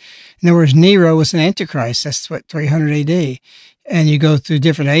to it. In other words, Nero was an antichrist. That's what, 300 AD. And you go through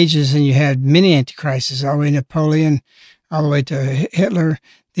different ages, and you had many antichrists, all the way to Napoleon, all the way to Hitler.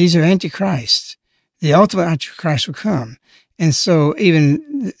 These are antichrists. The ultimate antichrist will come. And so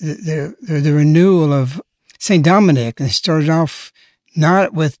even the renewal of St. Dominic, and it started off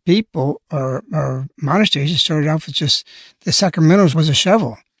not with people or monasteries. It started off with just the sacramentals was a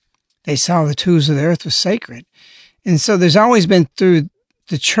shovel. They saw the tools of the earth was sacred. And so there's always been through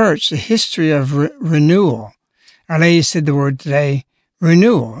the church the history of renewal. Our Lady said the word today,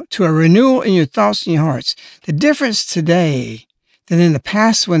 renewal, to a renewal in your thoughts and your hearts. The difference today than in the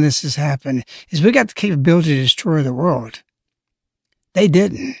past when this has happened is we got the capability to destroy the world. They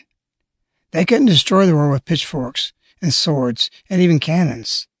didn't. They couldn't destroy the world with pitchforks and swords and even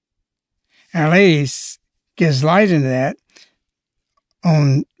cannons. Our Lady gives light into that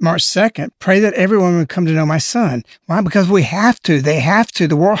on March 2nd. Pray that everyone would come to know my son. Why? Because we have to. They have to.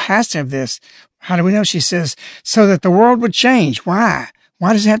 The world has to have this. How do we know? She says, so that the world would change. Why?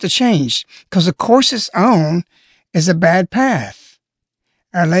 Why does it have to change? Because the course it's on is a bad path.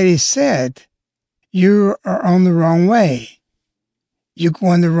 Our Lady said, you are on the wrong way. You're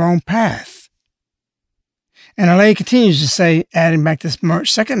going the wrong path. And Our Lady continues to say, adding back this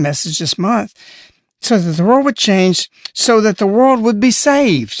March 2nd message this month, so that the world would change, so that the world would be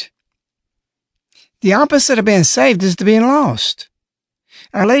saved. The opposite of being saved is to being lost.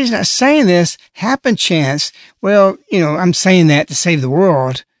 Our Lady's not saying this happen chance. Well, I'm saying that to save the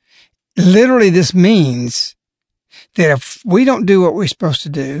world. Literally, this means that if we don't do what we're supposed to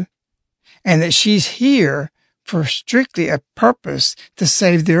do, and that she's here for strictly a purpose to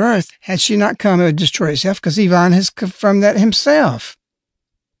save the earth. Had she not come, it would destroy itself, because Ivan has confirmed that himself.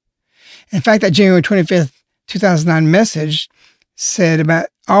 In fact, that January 25th, 2009 message said about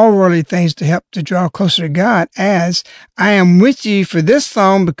all worldly things to help to draw closer to God as, I am with you for this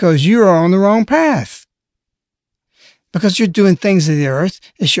long because you are on the wrong path. Because you're doing things of the earth,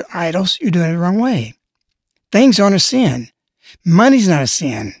 it's your idols, you're doing it the wrong way. Things aren't a sin. Money's not a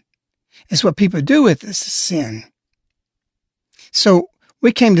sin. It's what people do with this sin. So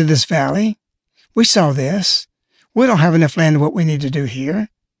we came to this valley. We saw this. We don't have enough land of what we need to do here.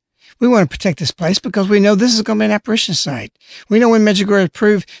 We want to protect this place because we know this is going to be an apparition site. We know when Medjugorje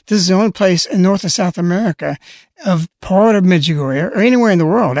proved this is the only place in North and South America of part of Medjugorje or anywhere in the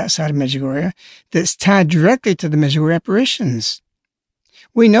world outside of Medjugorje that's tied directly to the Medjugorje apparitions.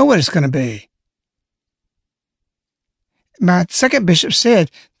 We know what it's going to be. My second bishop said,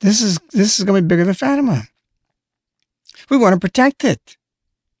 this is going to be bigger than Fatima. We want to protect it.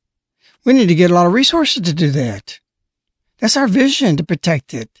 We need to get a lot of resources to do that. That's our vision, to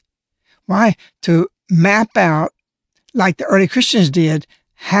protect it. Why? To map out, like the early Christians did,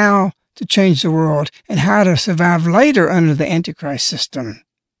 how to change the world and how to survive later under the Antichrist system.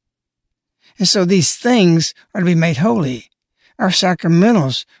 And so these things are to be made holy. Our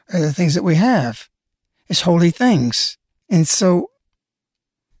sacramentals are the things that we have. It's holy things. And so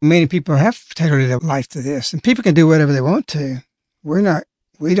many people have tailored their life to this, and people can do whatever they want to. We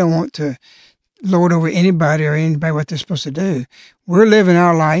don't want to lord over anybody or anybody what they're supposed to do. We're living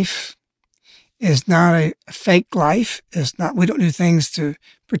our life. It's not a fake life. We don't do things to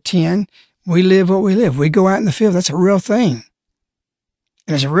pretend. We live what we live. We go out in the field. That's a real thing.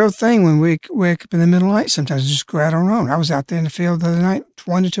 And it's a real thing when we wake up in the middle of the night. Sometimes we just go out on our own. I was out there in the field the other night,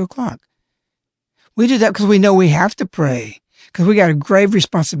 1 to 2 o'clock. We do that because we know we have to pray, because we got a grave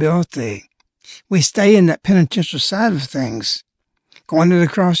responsibility. We stay in that penitential side of things. Going to the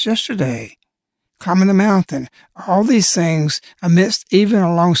cross yesterday, climbing the mountain, all these things amidst even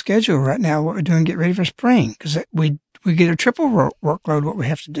a long schedule right now, what we're doing, get ready for spring, because we get a triple workload, what we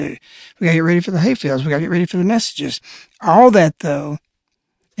have to do. We got to get ready for the hayfields. We got to get ready for the messages. All that, though,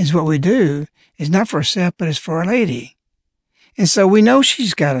 is what we do. It's not for ourselves, but it's for Our Lady. And so we know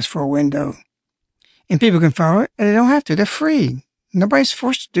she's got us for a window. And people can follow it, and they don't have to. They're free. Nobody's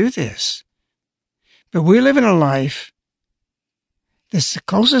forced to do this. But we're living a life that's the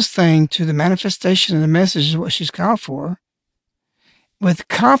closest thing to the manifestation of the message of what she's called for, with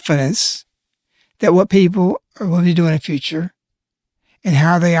confidence that what people will be doing in the future and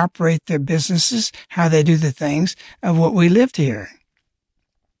how they operate their businesses, how they do the things of what we lived here.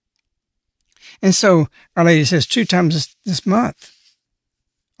 And so Our Lady says 2 times this month,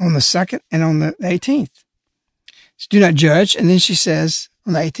 on the 2nd and on the 18th. So do not judge. And then she says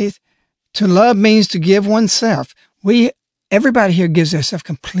on the 18th, to love means to give oneself. Everybody here gives themselves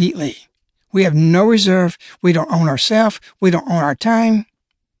completely. We have no reserve. We don't own ourselves. We don't own our time.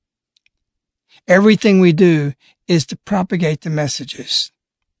 Everything we do is to propagate the messages.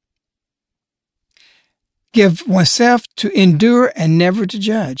 Give oneself to endure and never to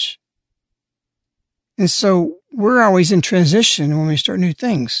judge. And so we're always in transition when we start new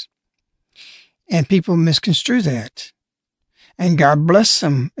things. And people misconstrue that. And God bless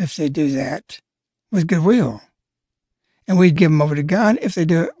them if they do that with goodwill. And we'd give them over to God if they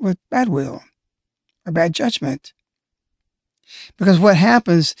do it with bad will or bad judgment. Because what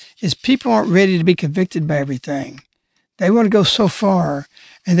happens is people aren't ready to be convicted by everything. They want to go so far,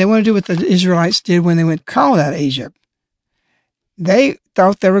 and they want to do what the Israelites did when they went called out of Egypt. They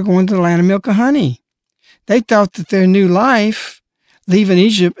thought they were going to the land of milk and honey. They thought that their new life, leaving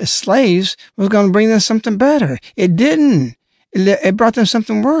Egypt as slaves, was going to bring them something better. It didn't. It brought them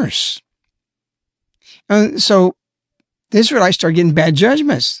something worse. And so the Israelites started getting bad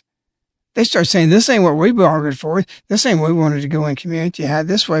judgments. They started saying, this ain't what we bargained for. This ain't what we wanted to go in community. How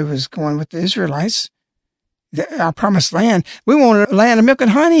this way was going with the Israelites. Our promised land. We wanted a land of milk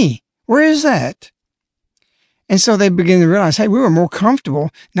and honey. Where is that? And so they began to realize, hey, we were more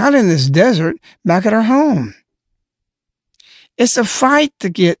comfortable, not in this desert, back at our home. It's a fight to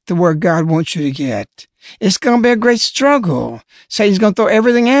get to where God wants you to get. It's going to be a great struggle. Satan's going to throw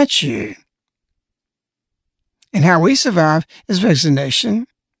everything at you. And how we survive is resignation,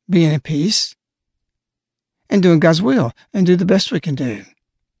 being at peace, and doing God's will, and do the best we can do.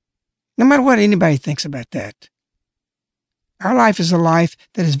 No matter what anybody thinks about that. Our life is a life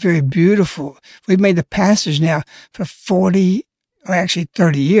that is very beautiful. We've made the passage now for 30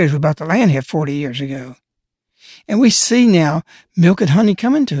 years. We're about to land here 40 years ago. And we see now milk and honey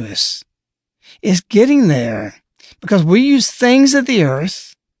coming to us. It's getting there because we use things of the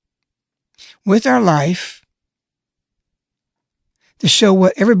earth with our life to show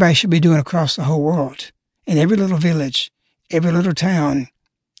what everybody should be doing across the whole world, in every little village, every little town,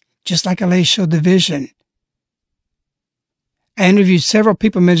 just like a lady showed the vision. I interviewed several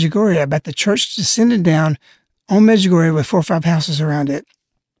people in Medjugorje about the church descending down on Medjugorje with 4 or 5 houses around it.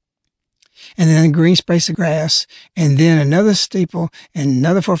 And then a green space of grass, and then another steeple, and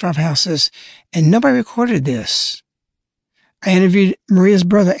another 4 or 5 houses, and nobody recorded this. I interviewed Maria's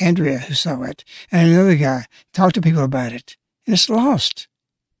brother, Andrea, who saw it, and another guy, talked to people about it, and it's lost.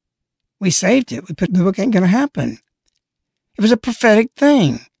 We saved it. We put the book Ain't Gonna Happen. It was a prophetic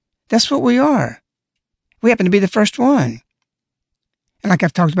thing. That's what we are. We happen to be the first one. And like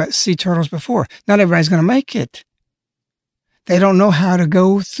I've talked about sea turtles before, not everybody's going to make it. They don't know how to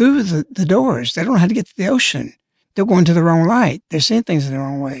go through the doors. They don't know how to get to the ocean. They're going to the wrong light. They're seeing things in the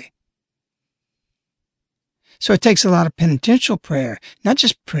wrong way. So it takes a lot of penitential prayer, not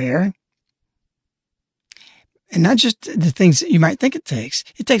just prayer, and not just the things that you might think it takes.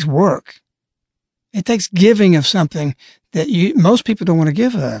 It takes work. It takes giving of something that most people don't want to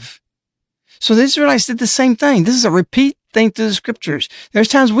give of. So the Israelites did the same thing. This is a repeat thing through the scriptures. There's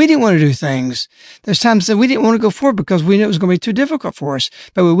times we didn't want to do things. There's times that we didn't want to go forward because we knew it was going to be too difficult for us.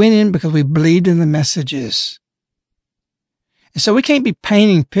 But we went in because we believed in the messages. And so we can't be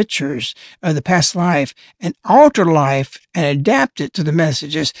painting pictures of the past life and alter life and adapt it to the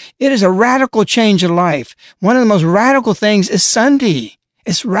messages. It is a radical change of life. One of the most radical things is Sunday.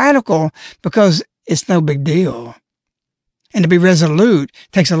 It's radical because it's no big deal. And to be resolute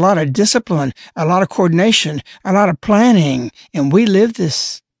takes a lot of discipline, a lot of coordination, a lot of planning. And we live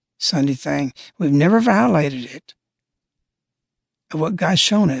this Sunday thing. We've never violated it of what God's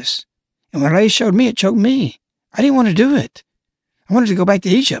shown us. And when a lady showed me, it choked me. I didn't want to do it. I wanted to go back to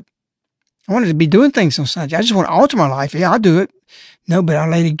Egypt. I wanted to be doing things on Sunday. I just want to alter my life. Yeah, I'll do it. No, but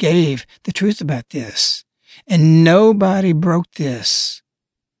Our Lady gave the truth about this. And nobody broke this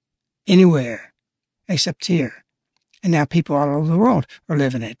anywhere except here. And now people all over the world are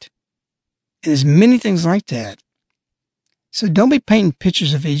living it. And there's many things like that. So don't be painting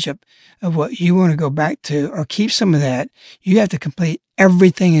pictures of Egypt, of what you want to go back to, or keep some of that. You have to complete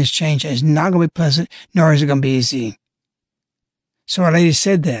everything has changed. It's not going to be pleasant, nor is it going to be easy. So Our Lady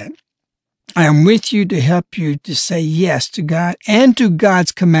said that. I am with you to help you to say yes to God and to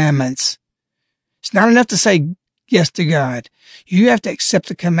God's commandments. It's not enough to say yes to God. You have to accept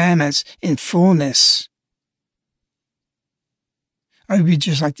the commandments in fullness. Or you'd be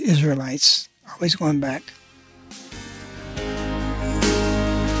just like the Israelites, always going back.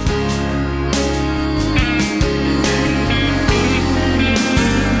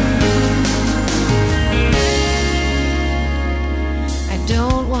 I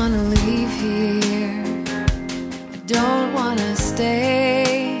don't want to leave here. I don't want to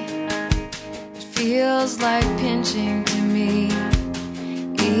stay. It feels like pinching to me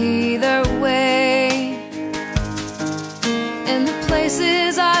either way. And the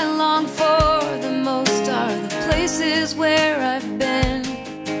places I long for the most are the places where I've been.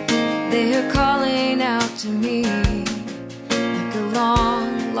 They are calling out to me like a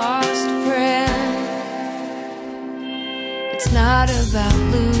long lost friend. It's not about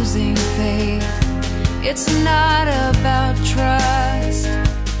losing faith. It's not about trust.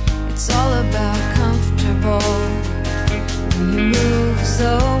 It's all about comfortable when you move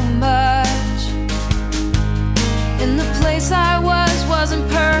so much. And the place I was wasn't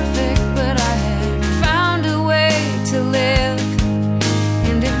perfect, but I had found a way to live.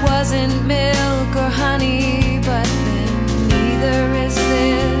 And it wasn't milk or honey, but then neither is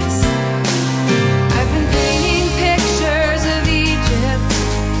this. I've been painting pictures of Egypt,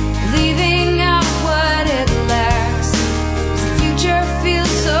 leaving out what it lacks. The future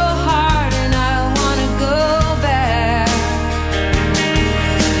feels so hard and I want to go back.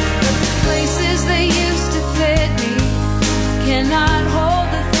 But the places they used to fit me cannot hold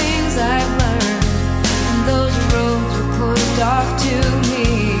the things I've learned, and those roads were closed off to me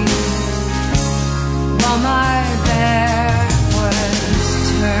while my back was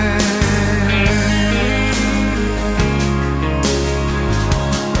turned.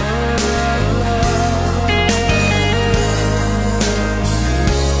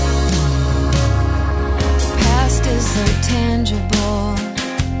 The past is so tangible,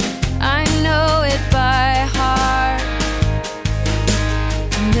 I know it by heart.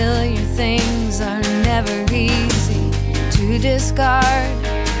 Familiar things are never easy to discard.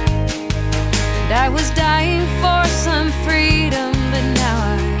 And I was dying for some freedom, but now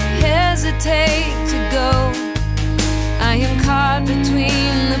I hesitate to go. I am caught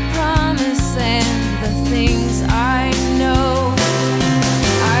between the promise and the things I know.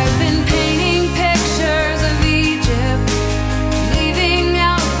 I've been painting pictures of Egypt, leaving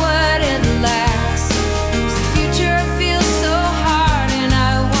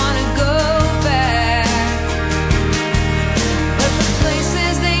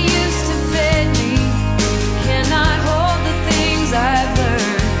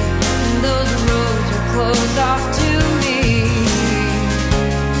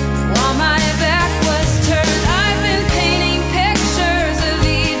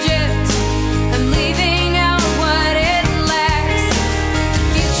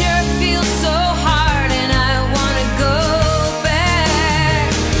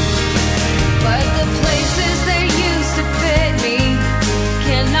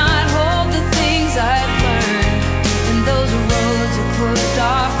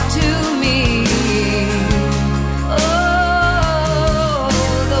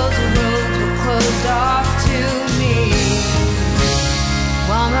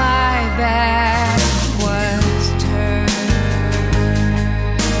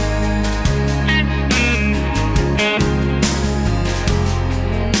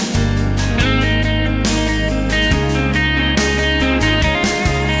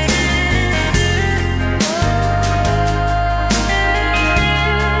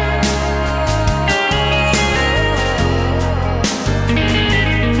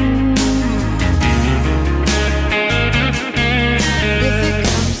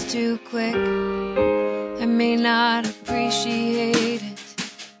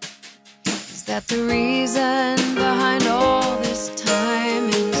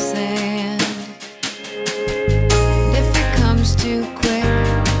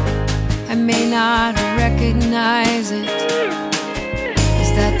recognize it.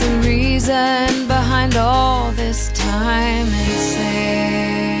 Is that the reason behind all this time and sand?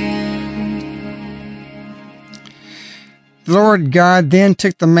 The Lord God then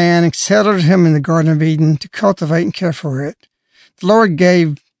took the man and settled him in the Garden of Eden to cultivate and care for it. The Lord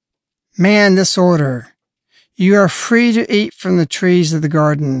gave man this order: you are free to eat from the trees of the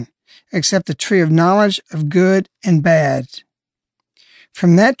garden, except the tree of knowledge of good and bad.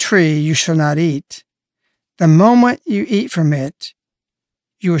 From that tree you shall not eat. The moment you eat from it,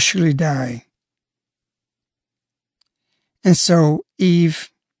 you will surely die. And so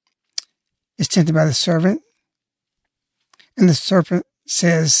Eve is tempted by the serpent, and the serpent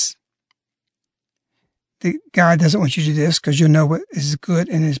says that God doesn't want you to do this because you'll know what is good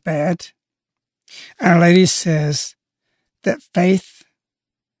and is bad. Our Lady says that faith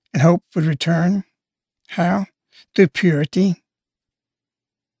and hope would return. How? Through purity.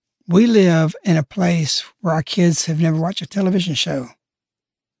 We live in a place where our kids have never watched a television show.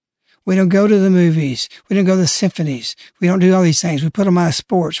 We don't go to the movies. We don't go to the symphonies. We don't do all these things. We put them out of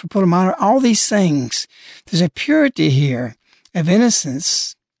sports. We put them out of all these things. There's a purity here of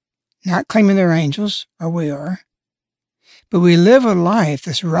innocence, not claiming they're angels, or we are, but we live a life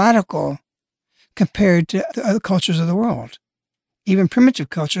that's radical compared to the other cultures of the world. Even primitive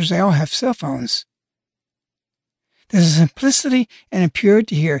cultures, they all have cell phones. There's a simplicity and a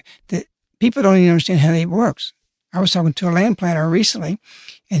purity here that people don't even understand how it works. I was talking to a land planner recently,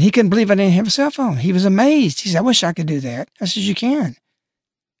 and he couldn't believe I didn't have a cell phone. He was amazed. He said, I wish I could do that. I said, you can.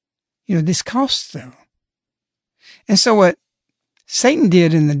 You know, this costs, though. And so what Satan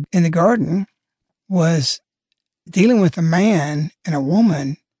did in the garden was dealing with a man and a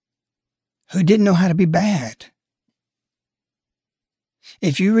woman who didn't know how to be bad.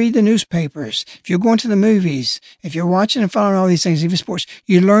 If you read the newspapers, if you're going to the movies, if you're watching and following all these things, even sports,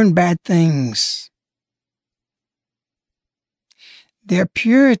 you learn bad things. Their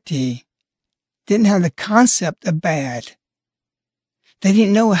purity didn't have the concept of bad. They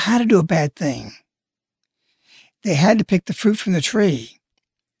didn't know how to do a bad thing. They had to pick the fruit from the tree.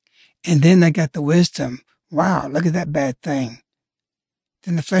 And then they got the wisdom. Wow, look at that bad thing.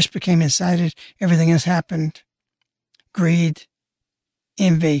 Then the flesh became incited. Everything else happened. Greed,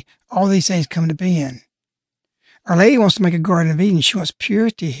 envy, all these things come to being. Our Lady wants to make a Garden of Eden. She wants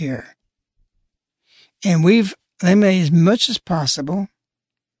purity here. And we've eliminated as much as possible.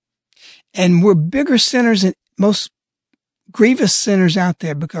 And we're bigger sinners than most grievous sinners out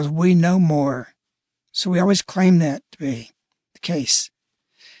there because we know more. So we always claim that to be the case.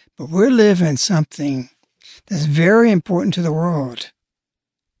 But we're living something that's very important to the world.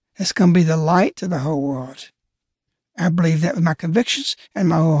 It's going to be the light to the whole world. I believe that with my convictions and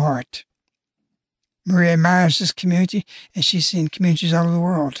my whole heart. Maria admires this community, and she's seen communities all over the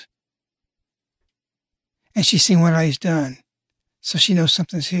world. And she's seen what I've done. So she knows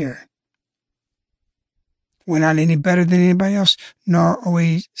something's here. We're not any better than anybody else, nor are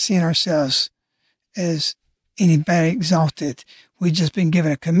we seeing ourselves as anybody exalted. We've just been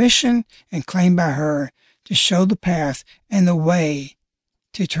given a commission and claimed by her to show the path and the way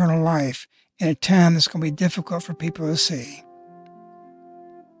to eternal life in a time that's going to be difficult for people to see.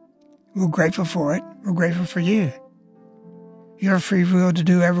 We're grateful for it. We're grateful for you. You have free will to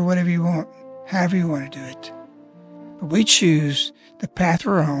do whatever you want, however you want to do it. But we choose the path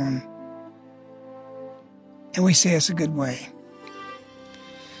we're on, and we say it's a good way.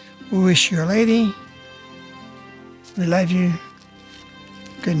 We wish you a lady. We love you.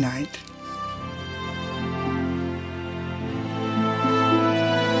 Good night.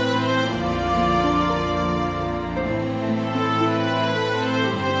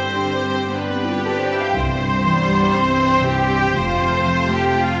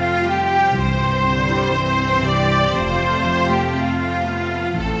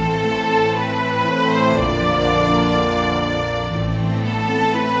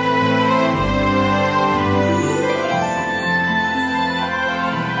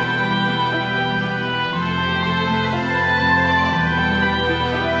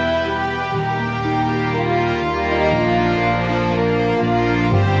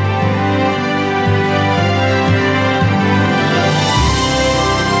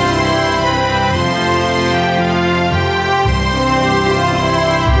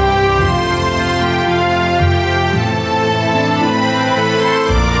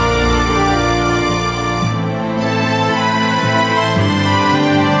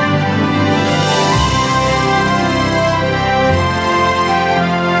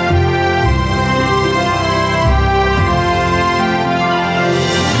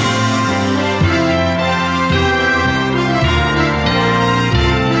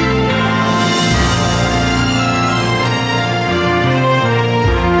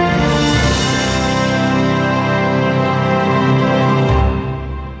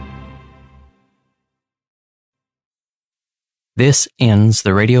 This ends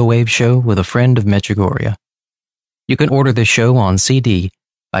the Radio Wave Show with a Friend of Medjugorje. You can order this show on CD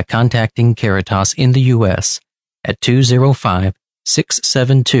by contacting Caritas in the U.S. at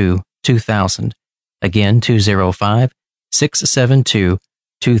 205-672-2000. Again,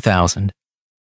 205-672-2000.